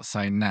 I'm not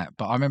saying that,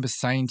 but I remember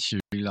saying to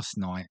you last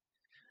night,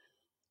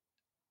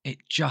 it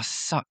just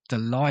sucked the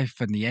life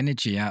and the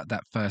energy out of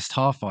that first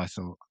half. I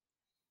thought,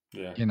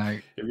 yeah, you know,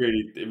 it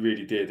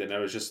really did, and there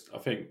was just I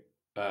think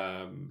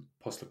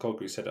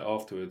Postecoglou said it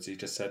afterwards. He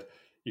just said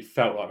he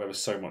felt like there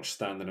was so much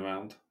standing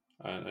around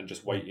and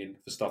just yeah, waiting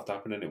for stuff to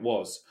happen, and it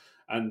was.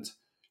 And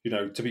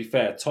to be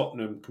fair,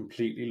 Tottenham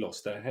completely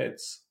lost their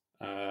heads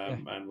yeah,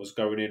 and was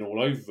going in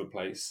all over the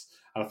place.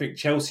 And I think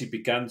Chelsea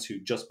began to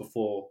just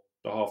before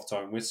the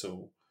half-time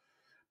whistle.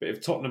 But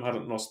if Tottenham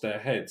hadn't lost their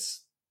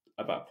heads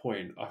at that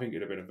point, I think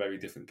it'd have been a very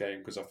different game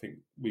because I think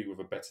we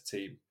were a better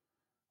team.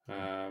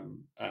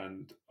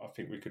 And I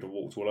think we could have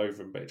walked all over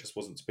them, but it just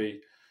wasn't to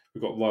be.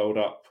 We got riled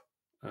up,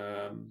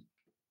 um,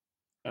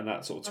 and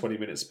that sort of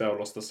 20-minute spell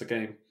lost us the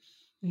game.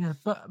 yeah.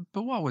 But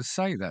what I would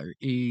say though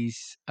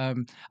is,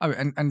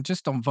 and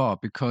just on VAR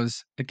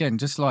because again,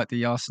 just like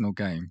the Arsenal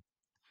game,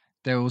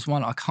 there was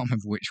one I can't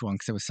remember which one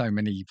because there were so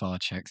many VAR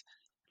checks,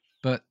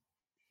 but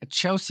a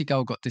Chelsea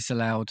goal got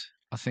disallowed,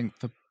 I think,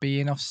 for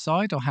being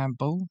offside or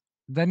handball.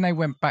 Then they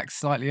went back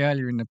slightly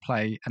earlier in the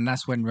play, and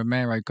that's when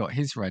Romero got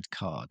his red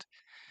card.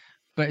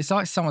 But it's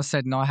like someone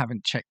said, and I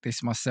haven't checked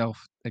this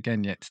myself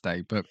again yet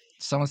today, but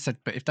someone said,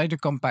 but if they'd have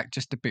gone back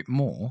just a bit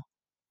more,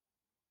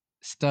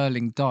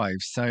 Sterling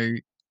dives. So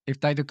if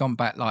they'd have gone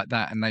back like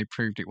that and they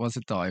proved it was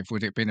a dive,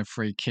 would it have been a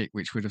free kick,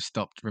 which would have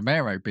stopped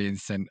Romero being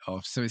sent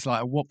off? So it's like,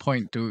 at what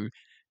point do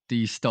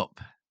you stop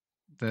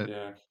the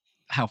Yeah,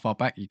 how far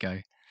back you go?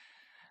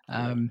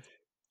 yeah. Um,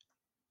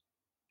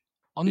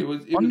 It on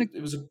was. It on was. the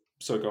It was a.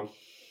 So gone.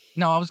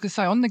 No, I was going to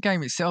say on the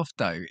game itself,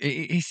 though,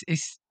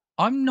 it's.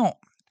 I'm not.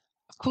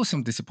 Of course,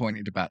 I'm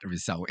disappointed about the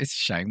result. It's a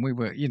shame. We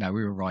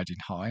were riding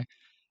high,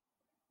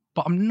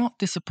 but I'm not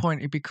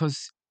disappointed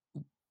because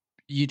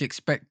you'd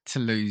expect to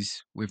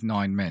lose with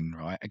 9 men,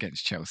 right,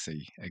 against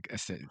Chelsea, a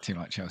team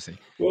like Chelsea.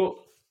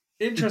 Well,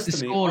 The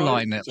interestingly,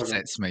 scoreline so gone.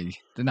 upsets me.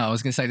 No, I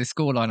was going to say the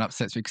scoreline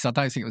upsets me because I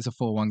don't think it was a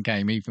 4-1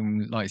 game,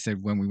 even like I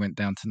said when we went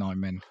down to 9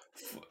 men.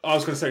 I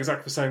was going to say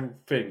exactly the same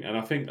thing, and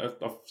I think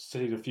I've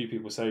seen a few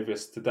people say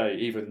this today,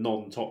 even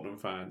non-Tottenham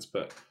fans,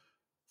 but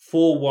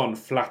 4-1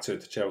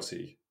 flattered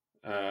Chelsea.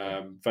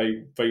 Yeah,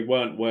 They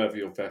weren't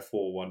worthy of their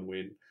 4-1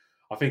 win.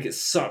 I think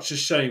it's such a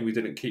shame we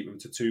didn't keep them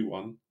to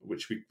 2-1,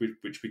 which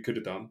we could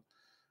have done.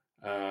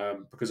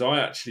 Because I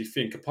actually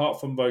think, apart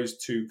from those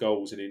 2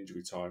 goals in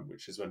injury time,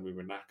 which is when we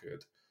were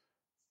knackered,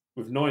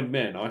 with 9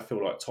 men, I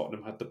feel like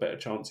Tottenham had the better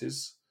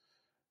chances.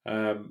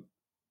 Um,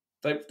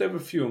 they were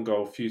few on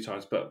goal a few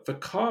times, but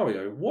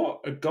Vicario,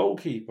 what a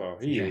goalkeeper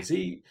he yeah, is!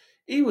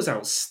 He was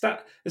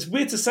outstanding. It's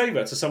weird to say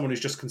that to someone who's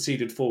just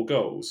conceded 4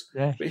 goals,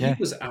 yeah, but he yeah.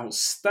 was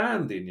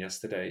outstanding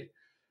yesterday.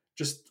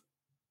 Just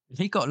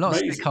He got a lot of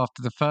stick amazing.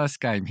 after the first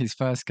game, his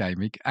first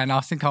game, and I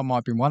think I might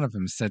have been one of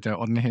them. Said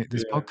on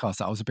this Yeah. podcast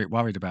that I was a bit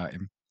worried about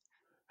him.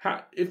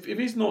 If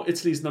he's not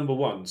Italy's number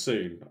one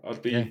soon,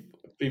 I'd Yeah,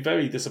 be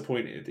very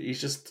disappointed. yeah.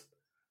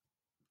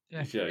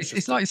 It's It's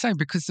just like you're saying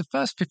because the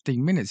first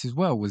 15 minutes as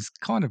well was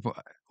kind of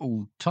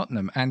all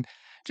Tottenham. And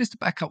just to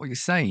back up what you're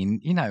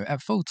saying,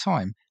 at full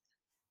time,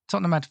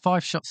 Tottenham had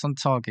 5 shots on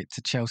target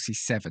to Chelsea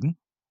 7.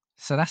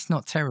 so that's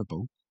not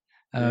terrible.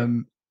 Yeah.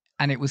 Um,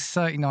 and it was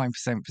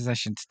 39%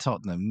 possession to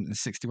Tottenham and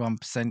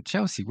 61%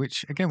 Chelsea,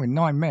 which again with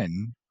 9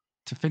 men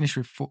to finish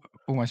with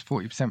almost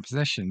 40%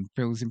 possession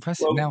feels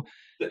impressive. Now,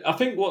 Well, I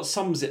think what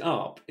sums it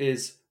up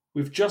is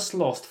we've just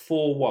lost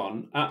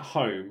 4-1 at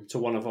home to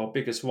one of our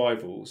biggest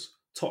rivals.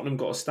 Tottenham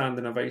got a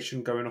standing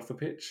ovation going off the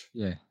pitch.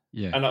 yeah,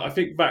 yeah, And I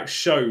think that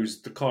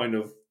shows the kind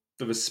of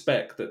the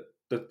respect that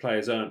the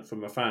players earned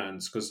from the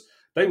fans because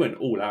they went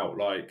all out.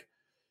 Like,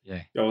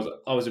 yeah,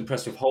 I was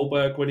impressed with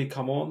Holberg when he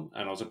come on,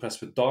 and I was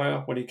impressed with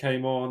Dyer when he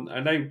came on,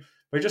 and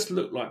they just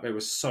looked like they were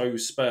so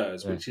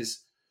Spurs, yeah, which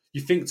is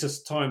you think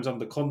to times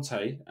under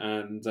Conte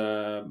and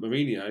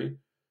Mourinho,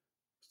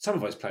 some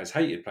of those players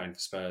hated playing for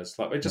Spurs,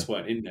 like they yeah. just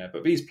weren't in there.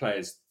 But these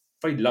players,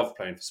 they love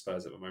playing for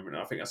Spurs at the moment,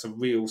 and I think that's a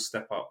real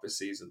step up this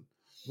season.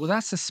 Well,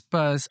 that's a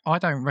Spurs. I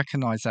don't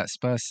recognise that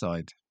Spurs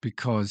side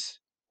because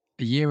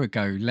a year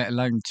ago, let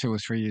alone 2 or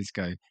 3 years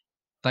ago,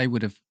 they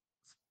would have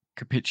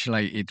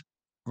capitulated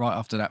right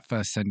after that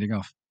first sending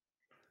off.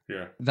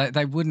 Yeah,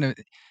 They wouldn't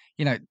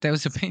have. There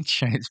was a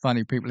picture. It's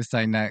funny. People are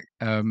saying that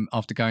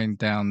after going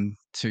down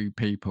 2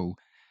 people,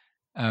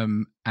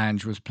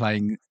 Ange was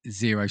playing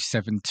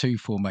 0-7-2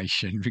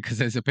 formation because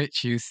there's a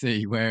picture you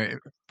see where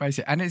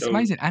basically, and it's so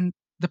amazing. And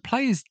the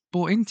players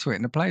bought into it,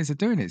 and the players are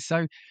doing it. So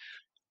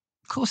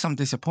of course I'm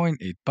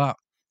disappointed, but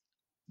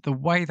the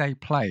way they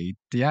played,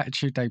 the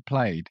attitude they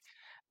played,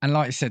 and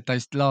like I said,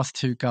 those last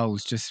 2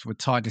 goals just were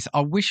tiredness.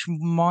 I wish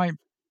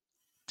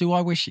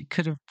it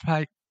could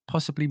have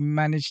possibly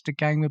managed the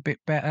game a bit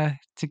better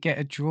to get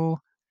a draw?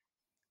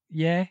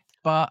 Yeah,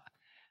 but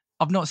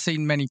I've not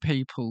seen many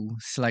people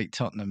slate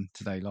Tottenham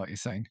today, like you're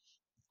saying.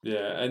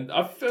 yeah, and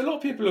a lot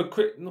of people are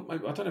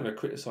I don't know if they're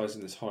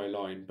criticising this high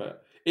line,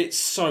 but it's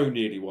so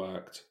nearly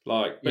worked.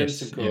 Like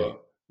Yes, yeah, Bentancur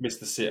missed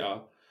the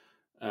sitter.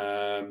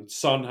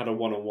 Son had a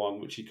one-on-one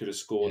which he could have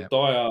yeah. scored.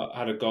 Dyer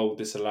had a goal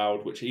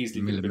disallowed, which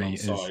easily could have been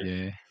Millimeters,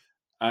 onside. yeah,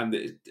 And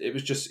it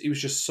was just he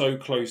was just so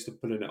close to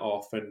pulling it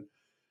off. And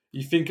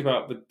you think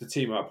about the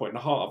team at that point. In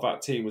the heart of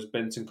that team was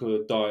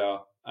Bentancur, Dyer,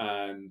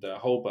 and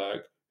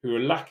Holberg, who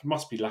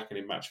must be lacking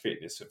in match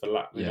fitness with the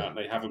yeah, amount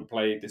they haven't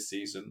played this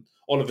season.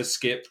 Oliver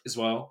Skip as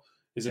well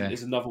yeah,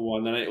 is another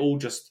one, and they all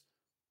just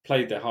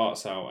played their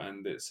hearts out.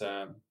 And it's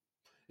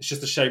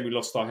just a shame we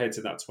lost our heads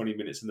in that 20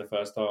 minutes in the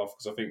first half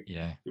because I think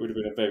yeah, it would have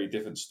been a very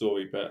different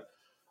story. But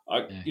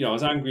yeah. I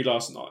was angry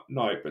last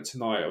night, but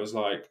tonight I was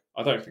like,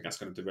 I don't think that's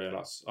going to derail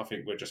us. I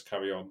think we'll just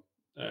carry on.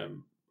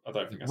 I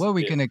don't think that's a Were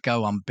we dip. going to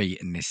go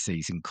unbeaten this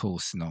season?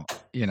 Course not.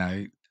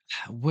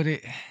 Would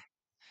it?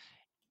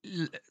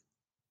 l-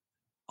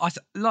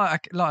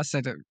 like I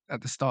said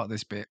at the start of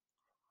this bit.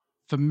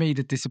 For me,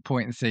 the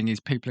disappointing thing is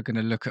people are going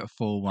to look at a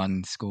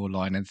 4-1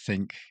 scoreline and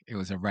think it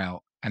was a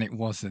rout, and it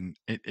wasn't.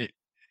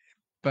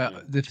 But Yeah,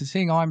 the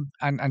thing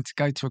and to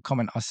go to a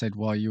comment I said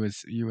while you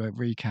were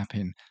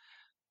recapping,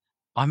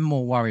 I'm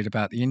more worried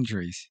about the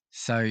injuries.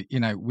 So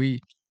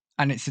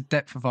and it's the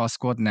depth of our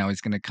squad now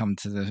is going to come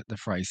to the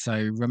phrase.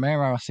 So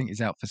Romero, I think,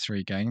 is out for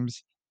 3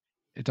 games.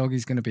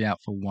 Doggy's going to be out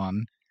for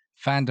one.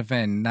 Van der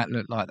Ven, that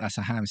looked like that's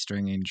a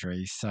hamstring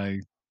injury. So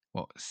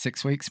what,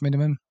 6 weeks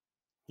minimum?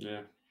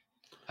 yeah.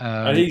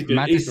 And he's been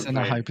Madison,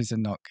 I playing. hope, is a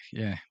knock.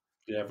 Yeah,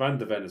 Yeah, Van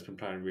der Ven has been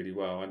playing really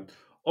well. And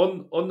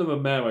on the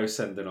Romero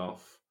sending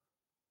off,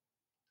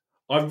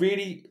 I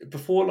really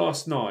before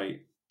last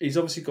night, he's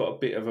obviously got a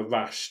bit of a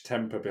rash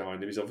temper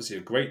behind him. He's obviously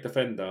a great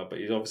defender, but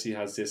he obviously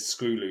has this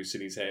screw loose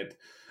in his head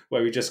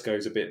where he just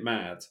goes a bit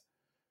mad.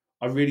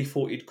 I really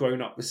thought he'd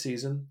grown up this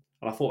season,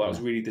 and I thought that was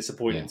yeah, really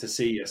disappointing yeah, to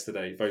see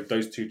yesterday.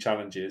 Those 2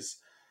 challenges.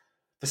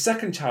 The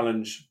second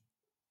challenge,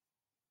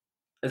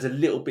 there's a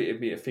little bit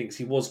of me that thinks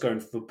he was going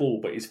for the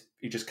ball, but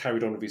he just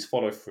carried on with his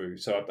follow through.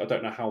 So I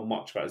don't know how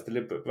much that is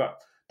deliberate.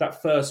 But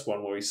that first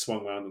one where he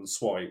swung around and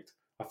swiped,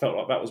 I felt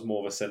like that was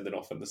more of a sending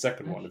off than the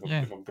second one,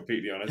 yeah, if I'm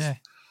completely honest. yeah.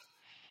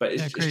 But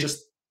Yeah, it's agree.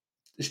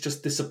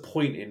 just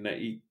disappointing that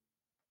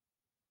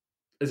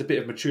there's a bit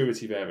of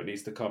maturity there that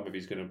needs to come if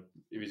he's gonna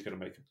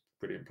make a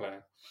brilliant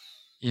player.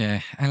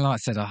 Yeah, and like I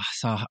said,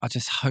 so I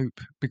just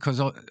hope because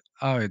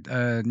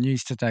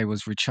news today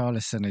was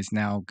Richarlison is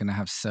now going to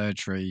have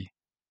surgery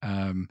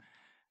um,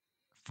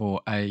 for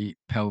a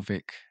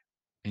pelvic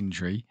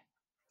injury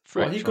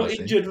What, he fracture, I got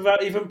think. injured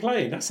without even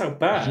playing? That's how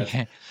bad.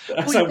 Yeah,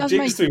 That's well, it how does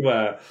make jinxed we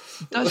were.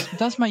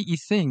 does make you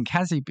think.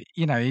 Has he?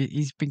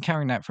 He's been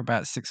carrying that for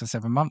about 6 or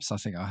 7 months, I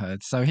think I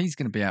heard. So he's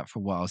going to be out for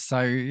a while. So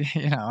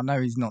I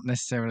know he's not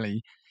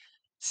necessarily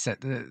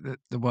set the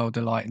world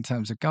alight in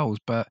terms of goals,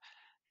 but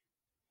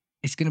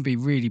it's going to be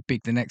really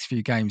big the next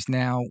few games.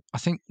 Now, I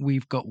think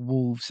we've got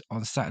Wolves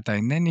on Saturday,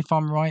 and then if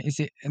I'm right, is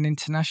it an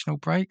international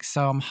break?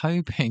 So I'm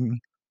hoping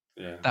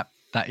Yeah.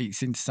 that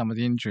eats into some of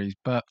the injuries.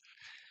 But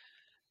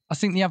I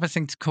think the other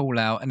thing to call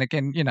out, and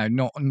again,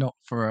 not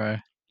for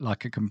a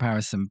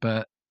comparison,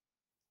 but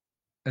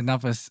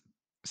another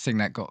thing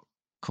that got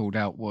called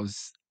out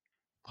was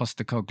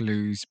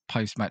Postecoglou's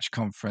post-match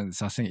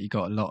conference. I think he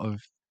got a lot of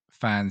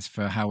fans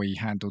for how he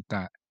handled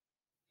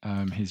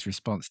his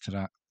response to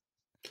that.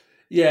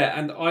 Yeah,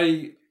 and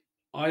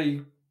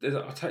I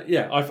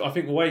I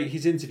think the way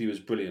his interview is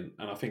brilliant,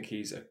 and I think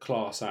he's a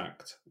class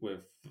act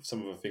with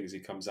some of the things he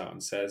comes out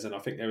and says, and I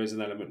think there is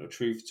an element of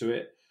truth to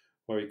it,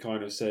 where he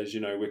kind of says,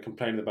 we're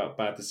complaining about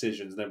bad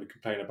decisions, and then we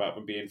complain about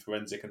them being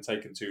forensic and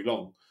taking too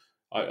long.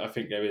 I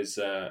think there is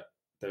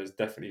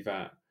definitely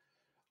that.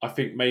 I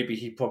think maybe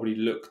he probably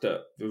looked at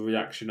the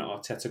reaction that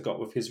Arteta got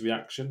with his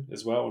reaction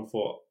as well and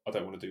thought, I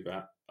don't want to do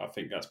that. I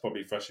think that's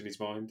probably fresh in his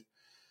mind.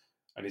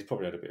 And he's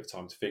probably had a bit of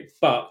time to think.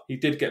 But he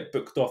did get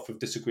booked off with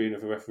disagreeing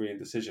with a refereeing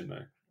decision,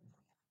 though.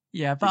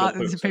 Yeah, He but got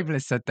booked. people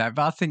have said that.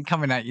 But I think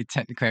coming at your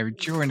technical area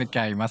during a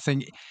game, I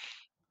think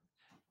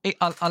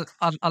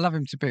I love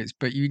him to bits,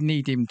 but you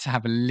need him to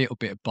have a little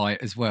bit of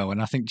bite as well.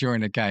 And I think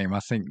during a game,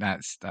 I think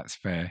that's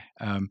fair.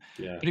 Yeah.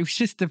 But it was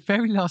just the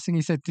very last thing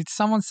he said. Did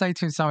someone say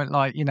to him something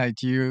like,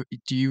 do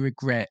you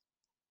regret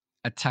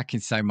attacking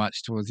so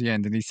much towards the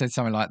end? And he said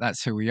something like,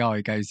 "That's who we are."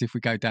 He goes, "If we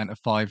go down to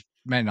 5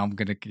 men, I'm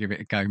going to give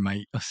it a go,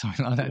 mate," or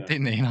something like that, Yeah.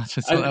 didn't he? And I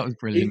just thought that And was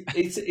brilliant.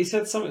 he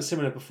said something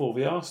similar before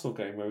the Arsenal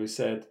game where he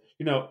said,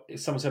 if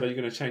someone said, "Are you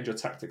going to change your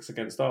tactics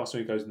against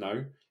Arsenal?" He goes,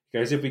 "No." He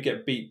goes, "If we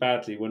get beat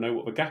badly, we'll know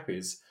what the gap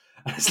is."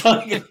 And it's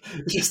like,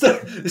 it's just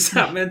it's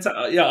that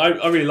mentality. Yeah,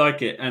 I really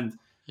like it. And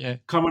Yeah,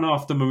 coming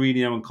after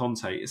Mourinho and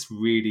Conte, it's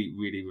really,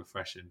 really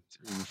refreshing.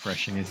 it's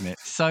refreshing, isn't it?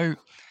 So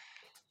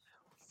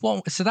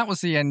that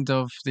was the end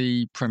of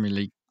the Premier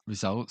League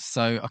results.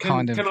 So I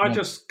kind of Can I want,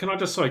 just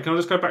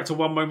go back to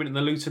one moment in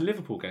the Luton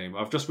Liverpool game?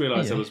 I've just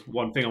realised there yeah, was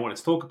one thing I wanted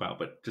to talk about,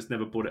 but just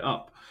never brought it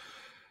up.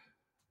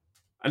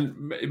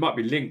 And it might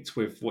be linked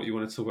with what you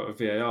want to talk about with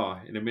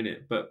VAR in a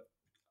minute, but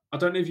I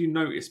don't know if you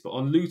noticed, but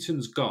on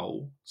Luton's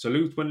goal, so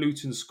when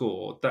Luton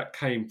scored, that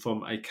came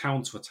from a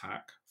counter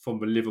attack from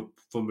the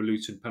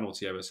Luton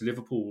penalty area. So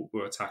Liverpool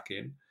were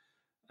attacking,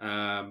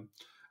 and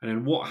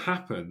then what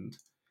happened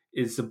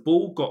is the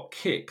ball got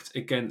kicked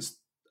against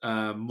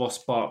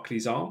Ross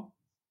Barkley's arm,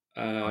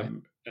 right,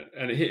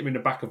 and it hit him in the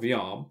back of the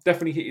arm.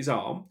 Definitely hit his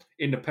arm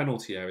in the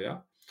penalty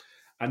area,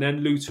 and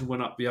then Luton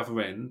went up the other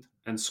end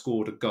and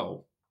scored a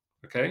goal.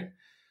 Okay,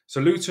 so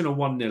Luton are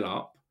 1-0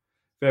 up.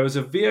 There was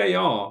a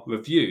VAR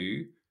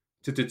review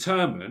to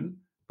determine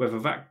whether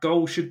that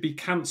goal should be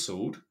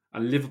cancelled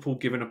and Liverpool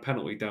given a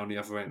penalty down the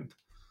other end.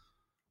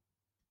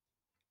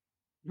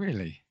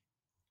 really.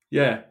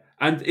 Yeah,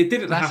 and it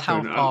didn't That's how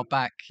happen. far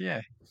back.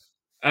 Yeah,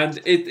 And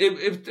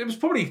it was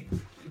probably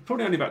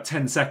only about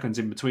 10 seconds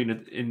in between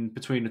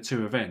the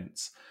two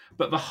events.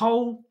 But the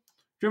whole, do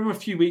you remember a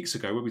few weeks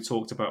ago when we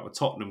talked about the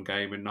Tottenham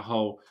game and the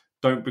whole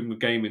don't bring the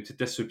game into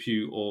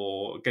disrepute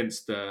or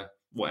against the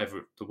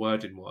whatever the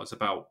wording was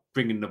about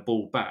bringing the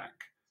ball back?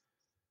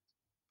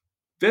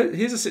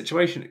 Here's a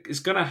situation. It's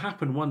going to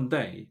happen one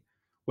day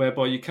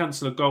whereby you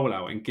cancel a goal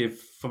out and give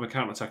from a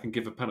counter attack and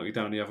give a penalty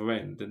down the other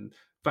end, and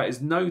that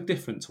is no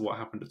different to what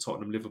happened at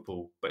Tottenham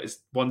Liverpool. But it's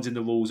one's in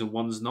the rules and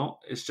one's not.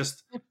 It's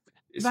that's what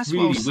I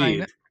really was saying.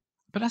 weird.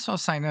 But that's what I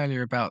was saying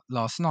earlier about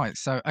last night.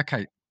 So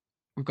okay,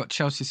 we've got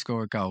Chelsea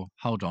score a goal.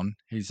 Hold on,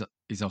 he's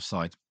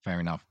offside. Fair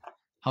enough.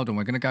 Hold on,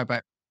 we're going to go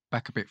back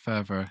a bit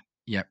further.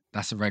 Yep,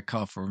 that's a red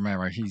card for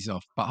Romero. He's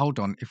off. But hold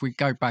on, if we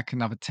go back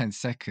another 10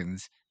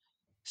 seconds,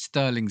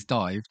 Sterling's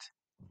dived,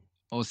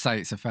 or say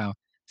it's a foul.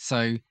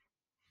 So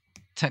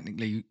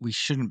technically, we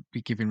shouldn't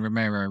be giving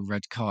Romero a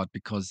red card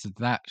because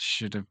that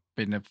should have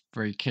been a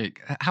free kick.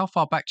 How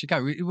far back do you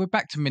go? We're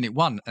back to minute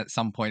 1 at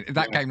some point.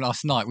 That Yeah, game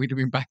last night, we'd have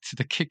been back to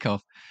the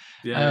kickoff.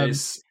 yeah, Um,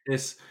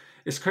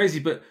 it's crazy.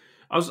 But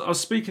I was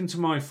speaking to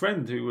my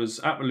friend who was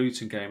at the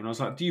Luton game, and I was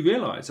like, "Do you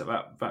realise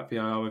that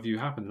VAR review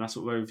happened? And that's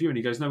what we're reviewing."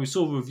 He goes, "No, we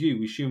saw the review.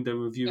 We assumed they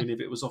were reviewing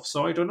if it was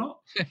offside or not."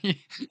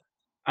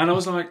 And I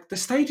was like, the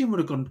stadium would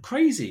have gone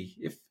crazy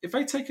if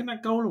they'd taken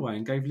that goal away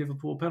and gave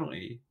Liverpool a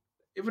penalty.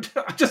 It would.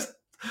 I just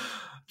yeah.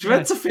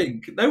 dread to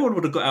think no one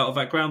would have got out of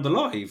that ground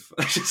alive.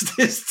 It's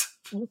just.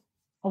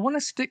 I want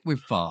to stick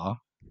with VAR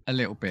a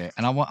little bit,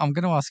 and I'm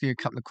going to ask you a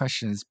couple of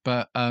questions.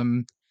 But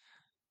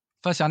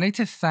firstly, I need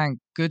to thank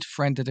good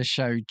friend of the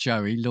show,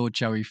 Joey, Lord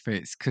Joey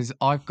Fitz, because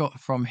I've got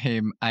from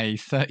him a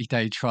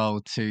 30-day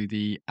trial to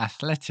the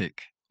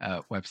Athletic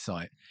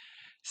website.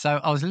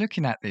 So I was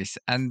looking at this,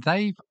 and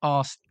they've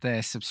asked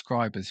their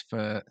subscribers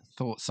for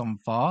thoughts on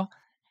VAR,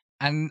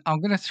 and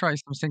I'm going to throw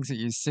some things at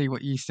you, see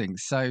what you think.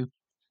 So,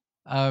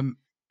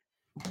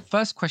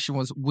 first question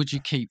was, would you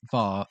keep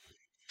VAR?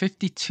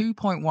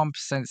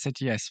 52.1% said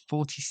yes,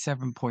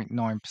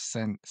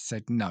 47.9%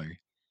 said no.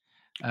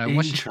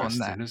 What's your thought on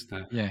that? Interesting, isn't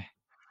it? Yeah.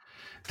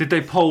 Did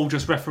they poll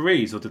just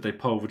referees or did they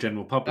poll the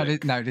general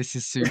public? No, this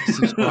is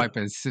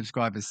subscribers.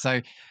 Subscribers.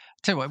 So,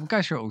 tell you what, we'll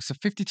go through it all. So,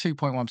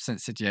 52.1%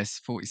 said yes,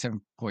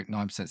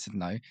 47.9% said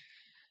no.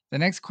 The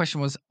next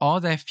question was, are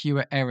there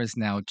fewer errors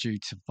now due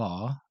to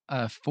VAR?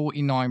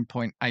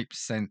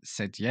 49.8%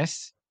 said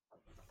yes,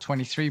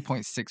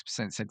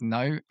 23.6% said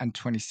no, and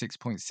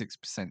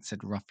 26.6% said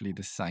roughly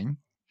the same.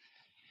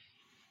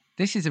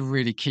 This is a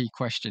really key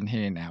question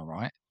here now,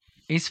 right?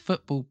 Is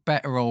football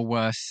better or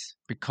worse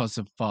because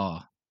of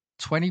VAR?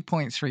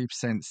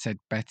 20.3% said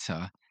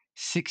better,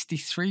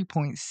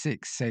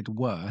 63.6% said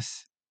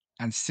worse,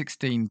 and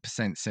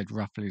 16% said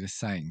roughly the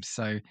same.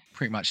 So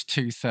pretty much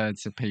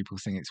 2/3 of people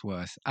think it's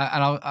worse.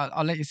 And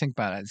I'll let you think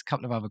about it. There's a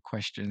couple of other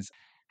questions.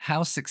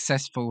 How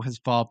successful has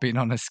VAR been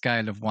on a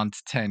scale of 1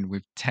 to 10,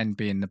 with 10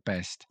 being the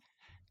best?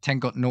 10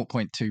 got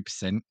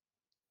 0.2%,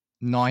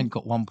 9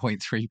 got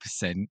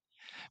 1.3%.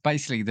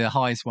 Basically, the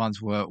highest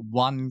ones were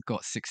 1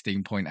 got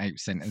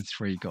 16.8% and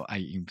 3 got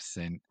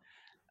 18%.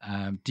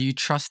 Do you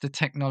trust the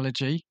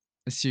technology,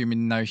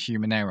 assuming no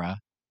human error?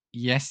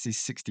 Yes is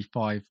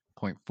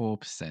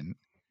 65.4%.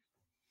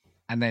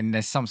 And then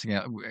there's something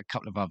else, a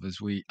couple of others.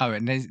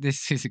 And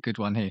this is a good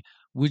one here.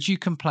 Would you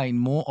complain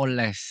more or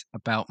less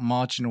about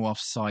marginal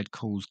offside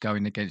calls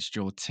going against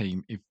your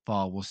team if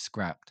VAR was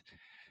scrapped?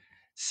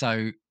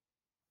 So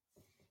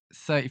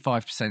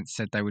 35%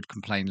 said they would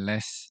complain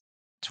less,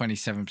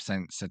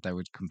 27% said they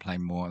would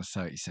complain more, and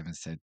 37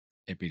 said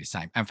it'd be the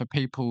same. And for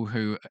people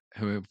who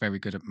are very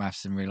good at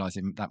maths and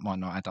realizing that might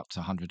not add up to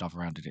 100, I've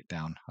rounded it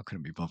down. I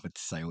couldn't be bothered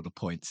to say all the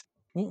points.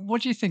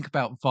 What do you think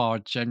about VAR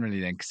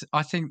generally then? Because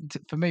I think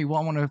for me,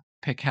 what I want to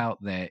pick out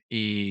there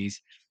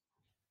is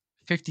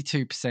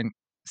 52%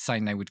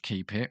 saying they would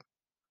keep it,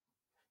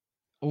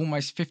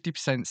 almost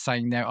 50%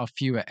 saying there are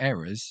fewer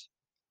errors,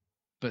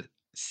 but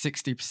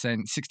 60%,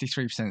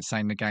 63%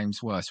 saying the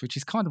game's worse, which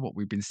is kind of what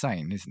we've been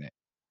saying, isn't it?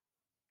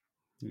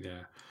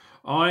 Yeah.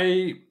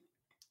 I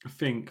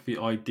think the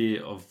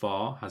idea of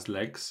VAR has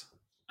legs,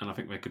 and I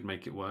think they could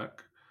make it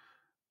work.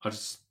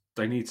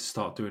 They need to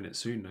start doing it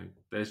soon though.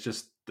 There's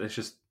just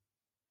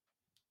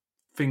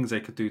things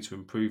they could do to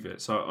improve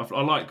it. So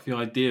I like the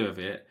idea of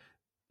it,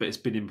 but it's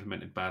been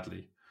implemented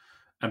badly.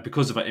 And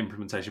because of that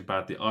implementation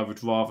badly, I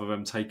would rather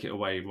them take it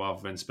away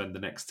rather than spend the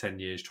next 10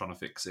 years trying to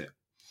fix it.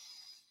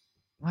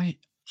 I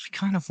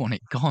kind of want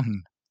it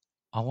gone.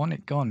 I want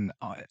it gone.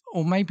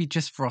 Or maybe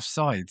just for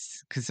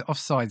offsides, because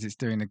offsides it's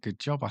doing a good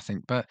job, I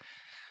think. But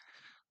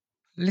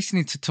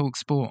listening to Talk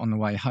Sport on the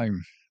way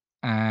home,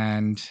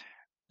 and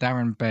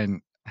Darren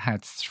Bent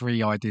had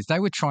three ideas. They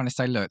were trying to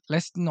say, look,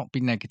 let's not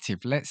be negative.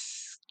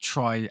 Let's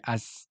try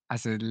as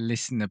a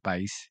listener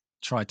base,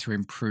 try to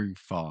improve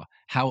VAR.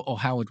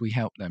 How would we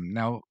help them?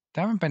 Now,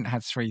 Darren Bent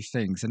had three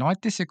things, and I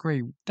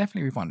disagree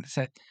definitely with one.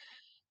 Said,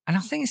 and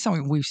I think it's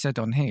something we've said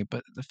on here,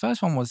 but the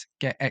first one was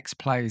get ex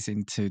players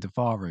into the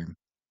VAR room.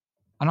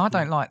 And I Yeah,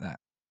 don't like that.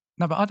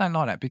 No, but I don't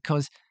like that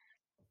because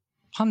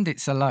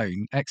pundits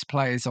alone, ex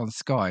players on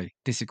Sky,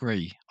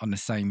 disagree on the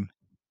same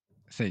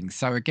thing.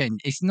 So again,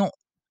 it's not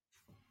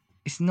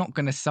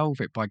going to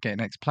solve it by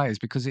getting ex players,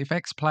 because if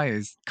ex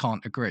players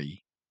can't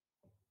agree,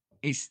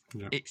 it's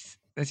yeah, it's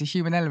there's a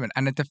human element,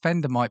 and a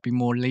defender might be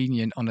more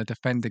lenient on a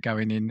defender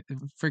going in.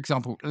 For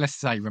example, let's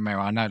say Romero.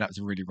 I know that was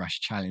a really rash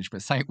challenge,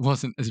 but say it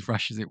wasn't as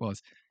rash as it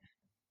was.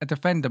 A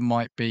defender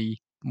might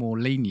be more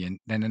lenient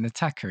than an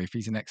attacker if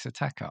he's an ex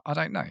attacker. I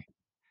don't know.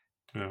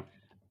 yeah,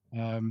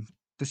 Um,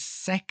 the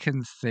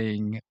second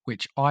thing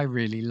which I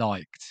really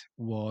liked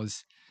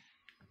was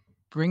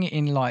bring it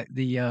in like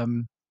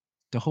the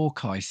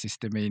Hawkeye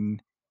system in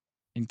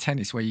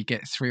tennis, where you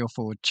get 3 or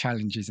 4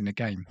 challenges in a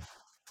game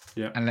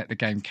yeah, and let the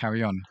game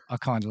carry on. I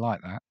kind of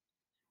like that.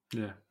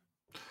 yeah.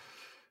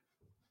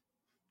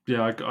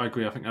 Yeah, I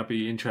agree. I think that'd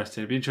be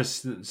interesting. It'd be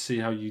interesting to see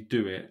how you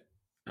do it.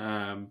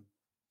 Um,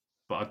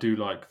 but I do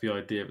like the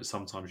idea that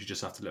sometimes you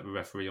just have to let the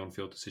referee on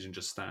field decision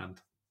just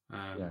stand,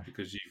 Yeah.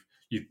 because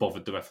you've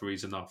bothered the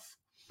referees enough.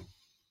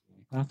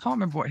 I can't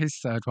remember what his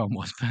third one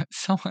was, but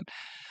someone,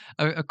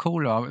 a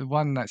caller,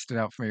 one that stood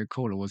out for me, a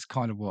caller, was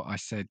kind of what I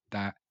said,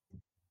 that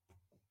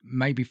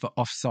maybe for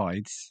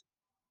offsides,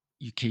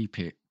 you keep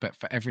it, but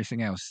for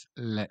everything else,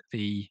 let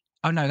the.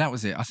 Oh no, that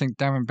was it. I think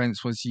Darren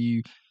Bent's was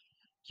you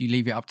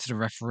leave it up to the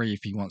referee if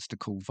he wants to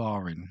call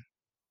VAR in.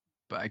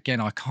 But again,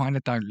 I kind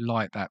of don't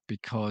like that,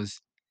 because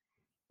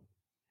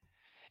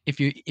if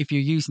you're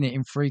using it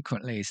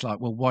infrequently, it's like,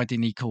 well, why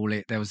didn't he call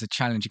it? There was a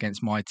challenge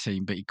against my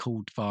team, but he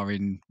called VAR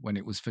in when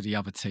it was for the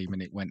other team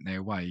and it went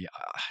their way.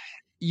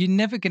 You're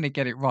never going to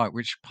get it right,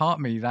 which part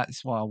of me,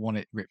 that's why I want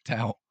it ripped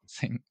out. I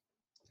think.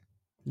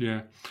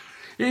 Yeah,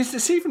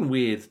 it's even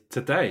weird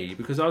today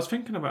because I was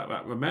thinking about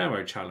that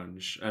Romero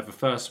challenge, the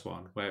first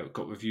one where it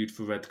got reviewed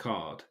for red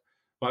card.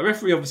 Like,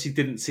 referee obviously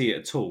didn't see it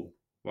at all,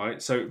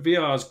 right? So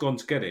VR's gone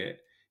to get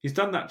it. He's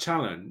done that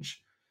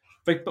challenge,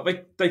 but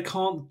they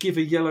can't give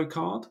a yellow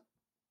card,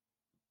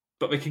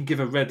 but they can give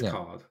a red Yeah,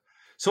 card.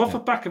 So off yeah, the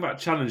back of that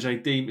challenge, they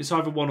deem it's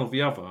either one or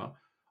the other.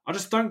 I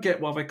just don't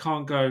get why they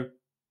can't go.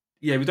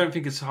 Yeah, we don't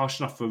think it's harsh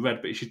enough for a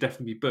red, but it should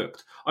definitely be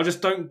booked. I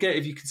just don't get,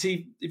 if you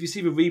see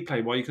the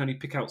replay, why you can only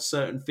pick out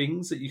certain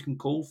things that you can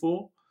call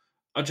for.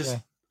 I just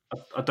yeah.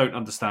 I don't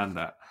understand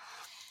that.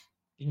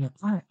 Yeah.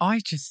 I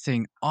just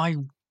think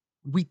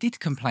we did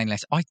complain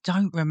less. I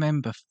don't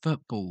remember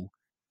football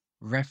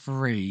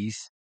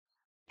referees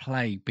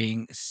play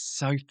being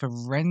so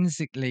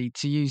forensically,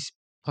 to use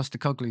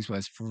Postecoglou's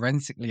words,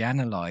 forensically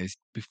analysed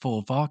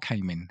before VAR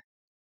came in.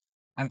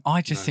 And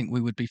I just No, think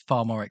we would be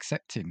far more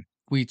accepting.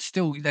 There'd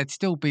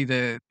still be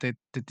the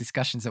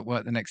discussions at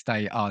work the next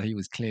day. Oh, he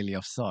was clearly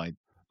offside.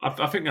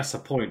 I think that's the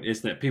point,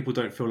 isn't it? People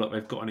don't feel like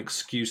they've got an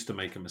excuse to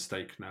make a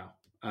mistake now.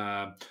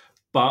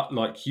 But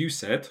like you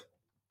said,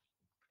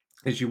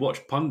 is you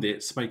watch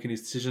pundits making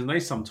these decisions, they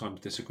sometimes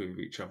disagree with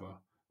each other.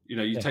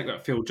 You Yeah, take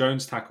that Phil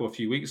Jones tackle a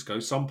few weeks ago.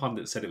 Some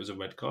pundits said it was a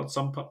red card.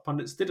 Some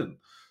pundits didn't.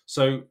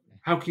 So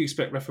how can you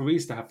expect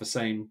referees to have the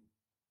same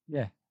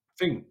yeah.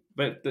 thing?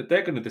 They're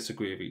going to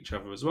disagree with each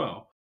other as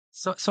well.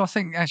 So I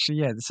think actually,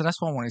 yeah. So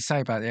that's what I want to say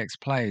about the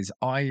ex-players.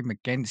 I'm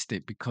against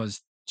it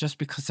because just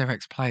because they're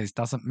ex-players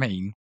doesn't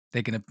mean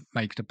they're going to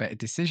make a better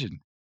decision.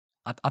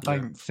 I Yeah,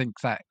 don't think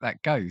that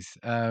goes.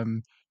 I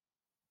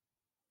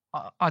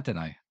don't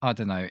know. I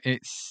don't know.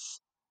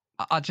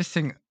 I just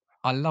think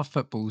I love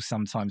football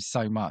sometimes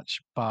so much,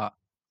 but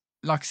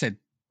like I said,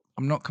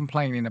 I'm not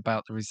complaining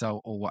about the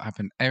result or what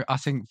happened. I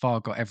think VAR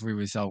got every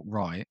result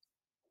right.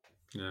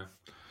 yeah.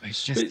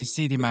 It's just But to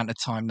see the amount of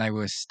time they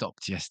were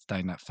stopped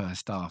yesterday in that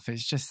first half.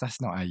 It's just that's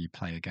not how you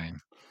play a game.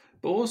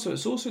 also,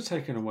 it's also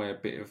taken away a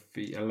bit of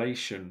the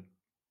elation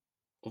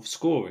of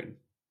scoring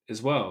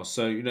as well.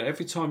 So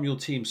every time your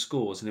team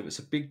scores, and if it's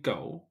a big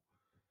goal,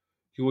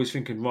 you're always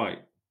thinking, right,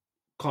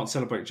 can't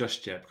celebrate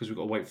just yet because we've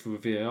got to wait for a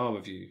VAR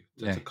review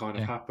to Yeah, kind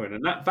of yeah, happen.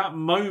 And that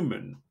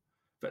moment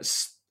that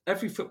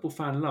every football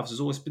fan loves has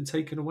always been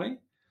taken away.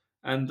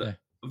 And yeah,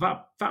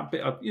 that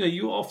bit,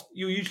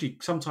 you usually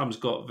sometimes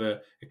got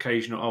the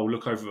occasional, oh,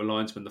 look over the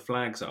lines when the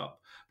flag's up,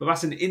 but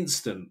that's an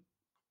instant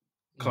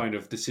yeah. kind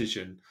of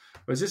decision.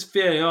 Whereas this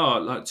VAR,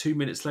 like 2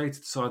 minutes later,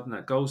 deciding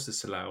that goal's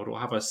disallowed or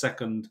have a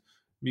second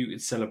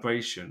muted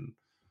celebration,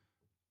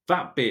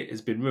 that bit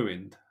has been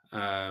ruined.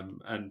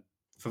 And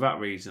for that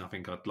reason, I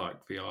think I'd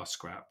like VR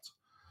scrapped.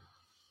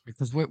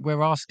 Because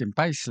we're asking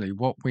basically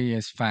what we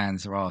as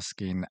fans are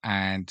asking,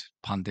 and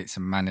pundits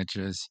and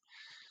managers.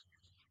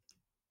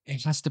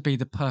 It has to be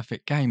the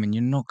perfect game, and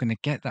you're not going to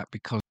get that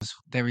because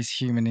there is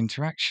human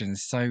interaction.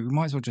 So we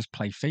might as well just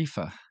play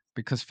FIFA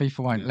because FIFA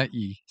won't Yeah, let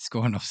you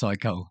score an offside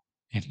goal.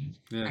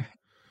 yeah,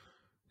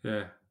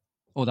 yeah,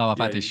 Although I've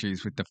yeah. had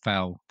issues with the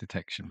foul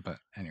detection, but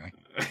anyway.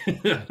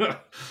 Yeah,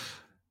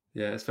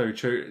 Yeah, it's very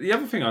true. The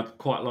other thing I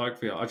quite like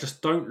VR, I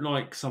just don't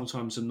like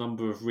sometimes the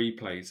number of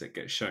replays that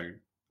get shown.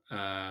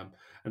 Um,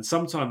 and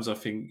sometimes I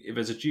think if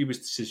there's a dubious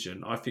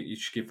decision, I think you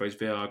should give those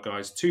VR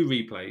guys two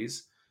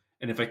replays.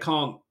 And if they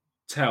can't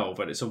tell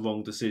that it's a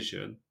wrong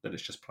decision, then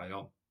it's just play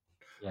on.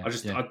 yeah, I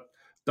just, yeah, I,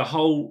 the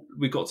whole,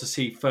 we got to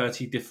see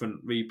 30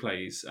 different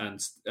replays and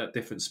at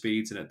different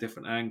speeds and at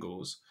different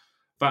angles.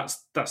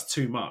 That's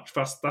too much.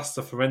 That's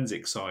the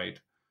forensic side.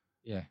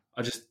 yeah,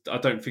 I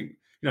don't think,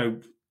 you know,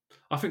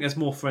 I think there's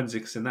more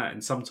forensics in that,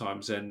 and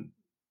sometimes than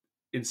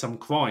in some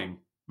crime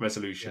yeah,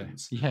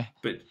 resolutions. yeah,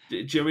 But do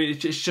you know what I mean it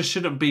just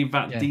shouldn't be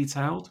that yeah.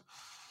 detailed?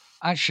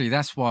 Actually,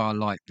 that's why I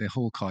like the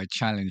Hawkeye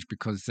challenge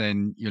because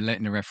then you're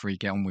letting the referee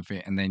get on with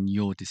it, and then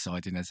you're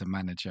deciding as a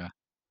manager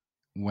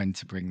when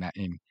to bring that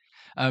in.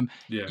 Um,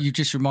 Yeah, you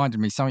just reminded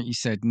me something you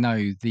said. No,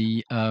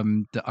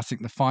 I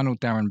think the final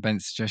Darren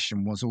Bent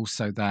suggestion was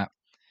also that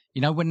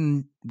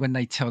when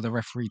they tell the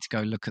referee to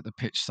go look at the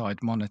pitch side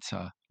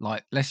monitor,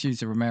 like let's use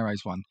the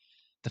Romero's one.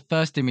 The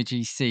first image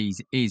he sees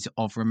is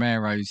of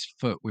Romero's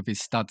foot with his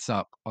studs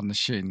up on the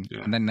shin,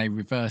 yeah, and then they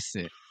reverse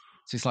it.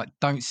 So it's like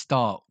don't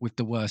start with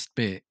the worst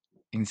bit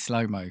in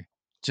slow mo.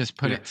 Just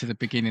put yeah. it to the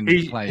beginning of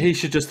the play. He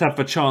should just have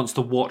the chance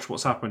to watch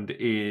what's happened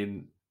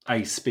in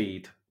a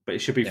speed, but it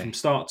should be Yeah, from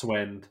start to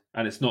end,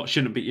 and it's not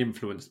shouldn't be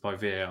influenced by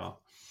VAR.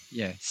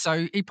 yeah.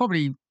 So he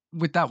probably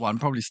with that one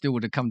probably still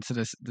would have come to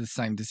the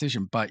same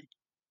decision. But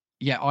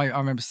yeah, I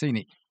remember seeing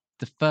it.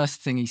 The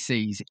first thing he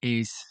sees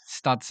is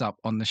studs up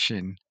on the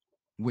shin,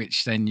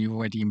 which then you're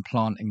already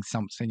implanting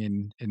something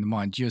in the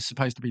mind. You're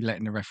supposed to be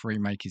letting the referee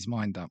make his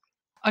mind up.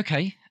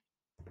 Okay,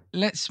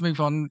 let's move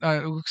on.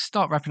 We'll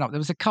start wrapping up. There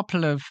was a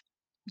couple of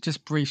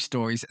just brief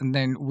stories, and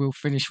then we'll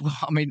finish. Well,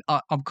 I mean,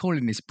 I'm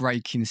calling this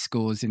breaking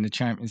scores in the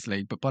Champions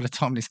League, but by the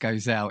time this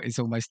goes out, it's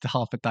almost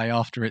half a day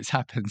after it's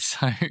happened.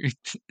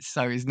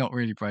 So it's not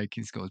really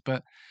breaking scores,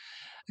 but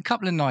a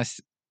couple of nice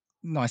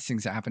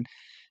things that happened.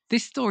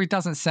 This story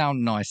doesn't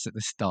sound nice at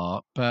the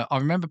start, but I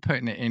remember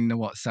putting it in the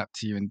WhatsApp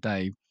to you and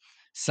Dave.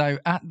 So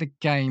at the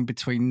game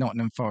between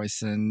Nottingham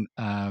Forest and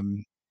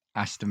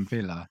Aston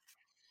Villa,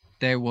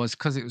 there was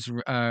because it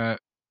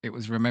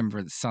was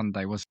Remembrance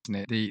Sunday, wasn't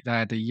it? They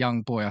had a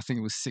young boy, I think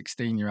it was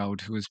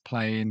 16-year-old, who was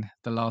playing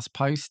the last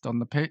post on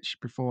the pitch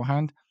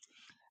beforehand,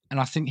 and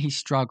I think he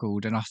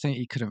struggled, and I think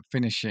he couldn't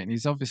finish it, and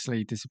he's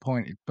obviously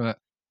disappointed. But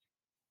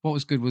what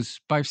was good was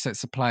both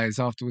sets of players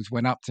afterwards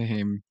went up to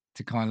him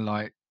to kind of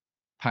like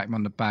pat him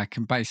on the back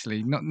and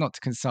basically not to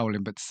console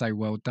him, but to say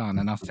well done.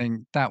 And I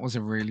think that was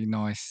a really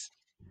nice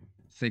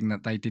thing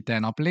that they did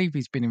then. I believe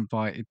he's been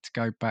invited to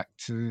go back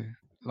to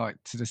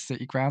the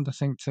City Ground, I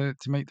think, to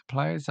meet the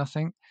players. I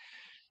think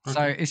so.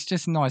 Okay, It's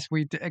just nice.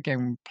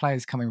 Again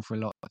players coming for a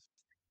lot,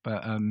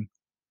 but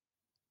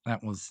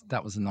that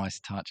was a nice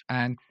touch.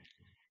 And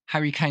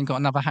Harry Kane got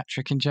another hat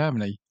trick in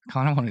Germany.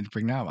 Kind of wanted to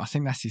bring that up. I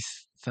think that's his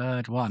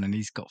third one, and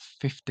he's got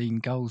 15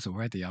 goals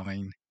already. I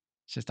mean,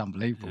 it's just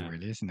unbelievable, yeah,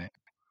 really, isn't it?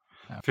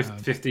 Um,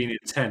 15 in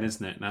 10,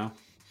 isn't it now?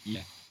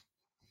 yeah.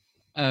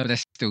 They're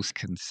still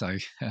second, so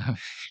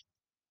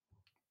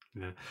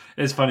Yeah,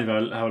 it's funny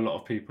though how a lot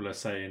of people are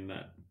saying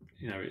that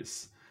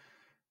it's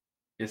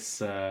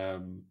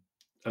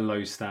a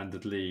low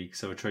standard league,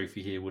 so a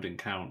trophy here wouldn't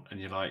count. And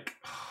you're like,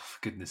 oh, for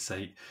goodness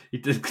sake,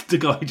 the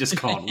guy just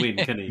can't win,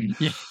 can he?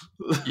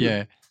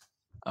 Yeah,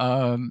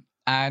 yeah.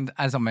 And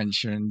as I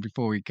mentioned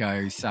before we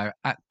go, so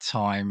at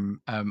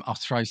time, I'll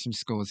throw some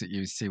scores at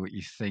you, see what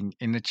you think.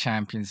 In the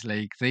Champions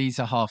League, these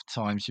are half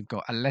times. You've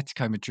got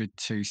Atletico Madrid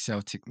 2,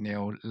 Celtic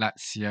 0,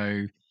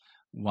 Lazio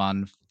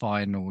 1,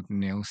 Feyenoord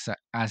 0. So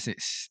as it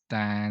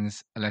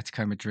stands,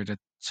 Atletico Madrid are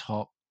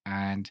top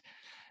and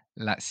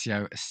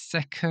Lazio a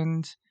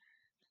second.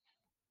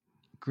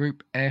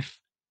 Group F.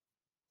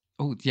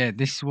 Oh yeah,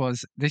 this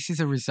is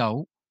a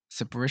result.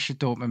 So Borussia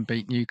Dortmund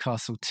beat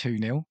Newcastle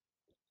 2-0.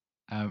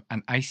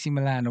 And AC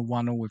Milan are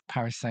 1-1 with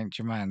Paris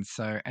Saint-Germain.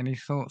 So any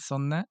thoughts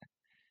on that?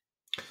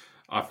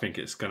 I think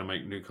it's going to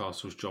make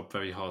Newcastle's job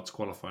very hard to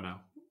qualify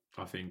now.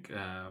 I think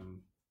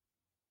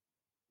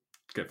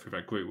get through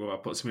that group. Well,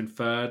 that puts them in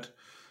third.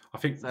 I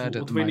think. Third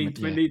at What the do we need? moment,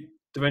 Do we yeah. need?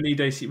 Do they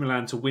need AC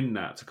Milan to win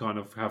that to kind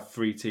of have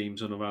 3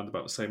 teams on around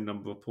about the same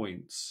number of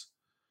points?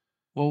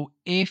 Well,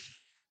 if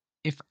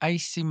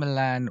AC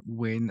Milan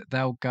win,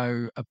 they'll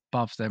go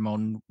above them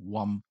on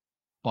 1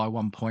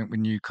 point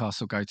when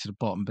Newcastle go to the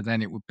bottom, but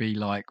then it would be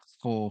like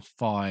 4,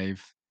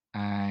 5,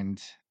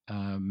 and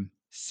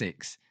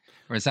 6.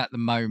 Whereas at the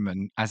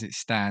moment, as it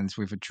stands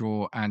with a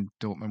draw and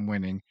Dortmund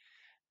winning,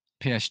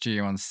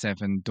 PSG are on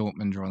 7,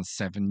 Dortmund are on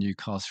 7,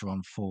 Newcastle are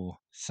on 4.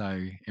 So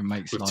it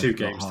makes With life 2 a lot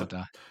games to,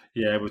 harder.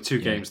 yeah, with 2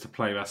 Yeah, games to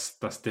play,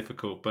 that's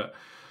difficult. But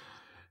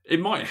it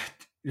might,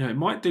 it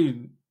might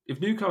do if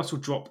Newcastle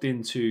dropped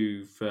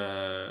into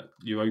the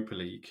Europa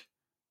League,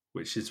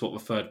 which is what the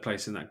third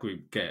place in that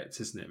group gets,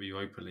 isn't it? The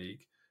Europa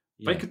League.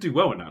 They yeah, could do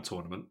well in that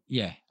tournament.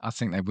 yeah. I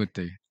think they would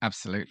do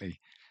absolutely.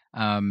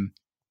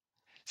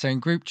 So in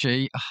Group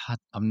G,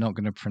 I'm not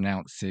going to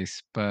pronounce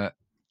this, but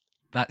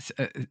that's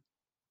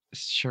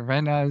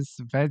Crvena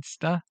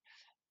Zvezda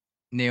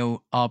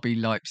 0,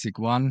 RB Leipzig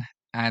 1,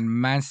 and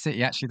Man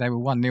City. Actually, they were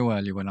 1-0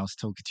 earlier when I was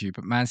talking to you,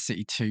 but Man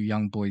City 2,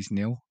 Young Boys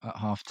 0 at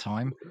half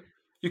time.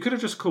 You could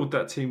have just called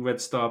that team Red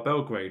Star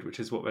Belgrade,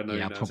 which is what they're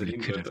Yeah, I known as in probably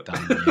could England.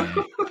 have done.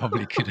 Yeah,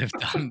 probably could have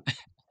done.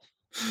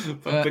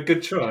 But but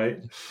good try.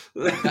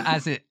 but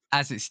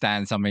as it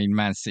stands, I mean,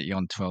 Man City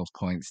on 12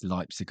 points,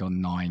 Leipzig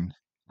on 9,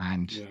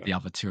 and Yeah. the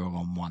other 2 are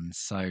on 1.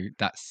 So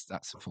that's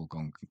a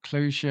foregone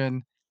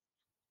conclusion.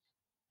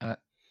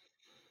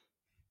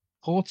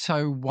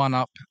 Porto 1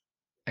 up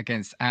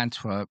against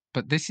Antwerp,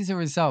 but this is a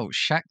result.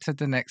 Shakhtar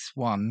the next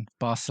one,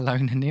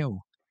 Barcelona 0.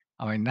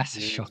 I mean, that's a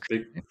Yeah, it's shock.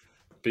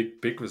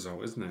 big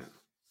result, isn't it?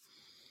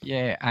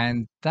 Yeah,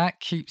 and that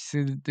keeps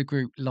the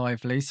group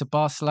lively. So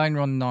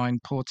Barcelona on 9,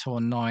 Porto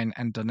on 9,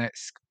 and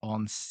Donetsk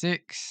on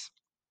 6.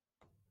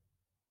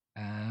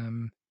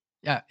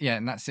 Yeah,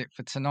 and that's it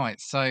for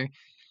tonight. So,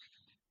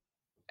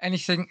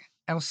 anything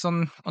else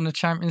on the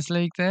Champions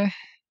League there?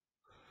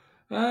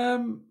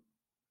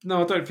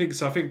 No, I don't think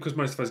so. I think because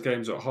most of those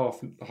games are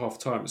at half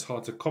time, it's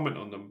hard to comment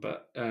on them.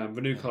 But the Yeah,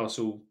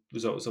 Newcastle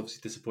result was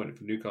obviously disappointing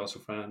for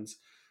Newcastle fans.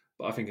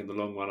 But I think in the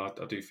long run, I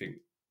do think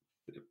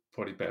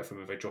probably better for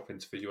them if they drop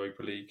into the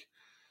Europa League.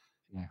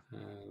 yeah,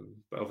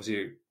 But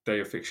obviously, day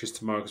of fixtures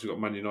tomorrow because we've got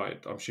Man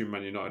United. I'm assuming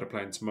Man United are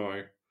playing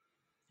tomorrow.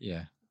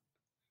 yeah,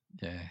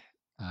 yeah.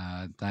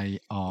 They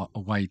are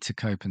away to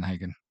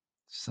Copenhagen.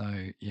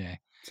 So yeah,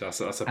 So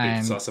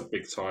and that's a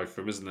big tie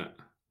for them, isn't it?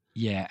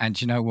 yeah, and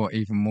you know what?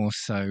 Even more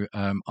so,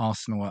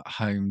 Arsenal at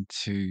home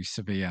to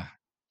Sevilla. Oh,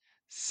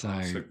 So so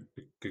that's a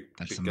big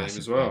game massive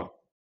as game. well.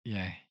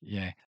 Yeah,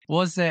 yeah.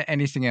 Was there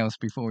anything else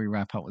before we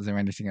wrap up? Was there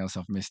anything else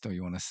I've missed or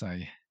you want to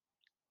say?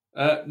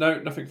 No,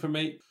 nothing from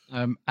me.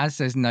 As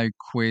there's no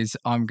quiz,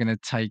 I'm going to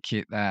take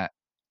it that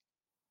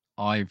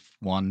I've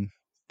won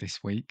this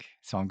week.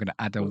 So I'm going to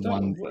add a Well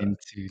 1 done.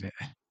 into the.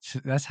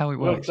 That's how it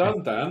Well works. Yeah.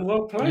 done, Dan.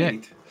 Well Yeah.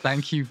 played.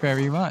 Thank you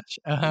very much.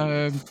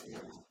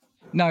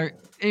 No,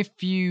 if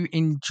you've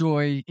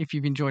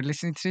enjoyed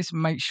listening to this,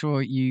 make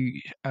sure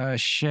you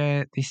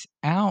share this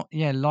out.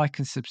 Yeah, like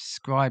and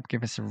subscribe.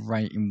 Give us a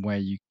rating where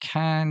you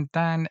can.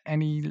 Dan,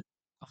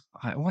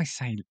 I always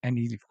say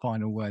any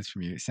final words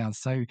from you. It sounds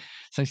so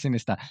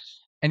sinister.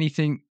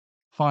 Anything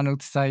final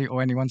to say,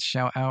 or anyone to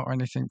shout out, or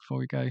anything before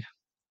we go?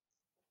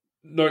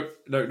 No,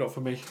 not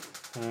for me.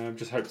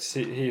 Just hope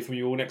to hear from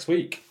you all next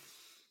week.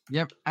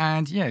 Yep,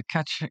 and yeah,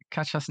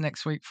 catch us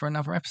next week for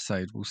another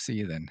episode. We'll see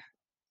you then.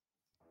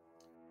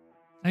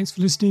 Thanks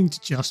for listening to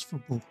Just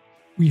Football.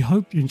 We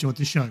hope you enjoyed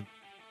the show.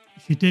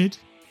 If you did,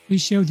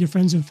 please share with your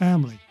friends and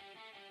family.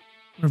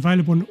 We're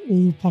available on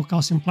all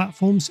podcasting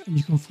platforms and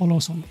you can follow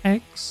us on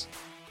X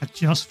at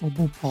Just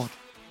Football Pod.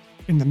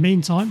 In the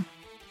meantime,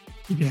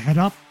 keep your head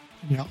up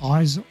and your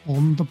eyes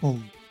on the ball.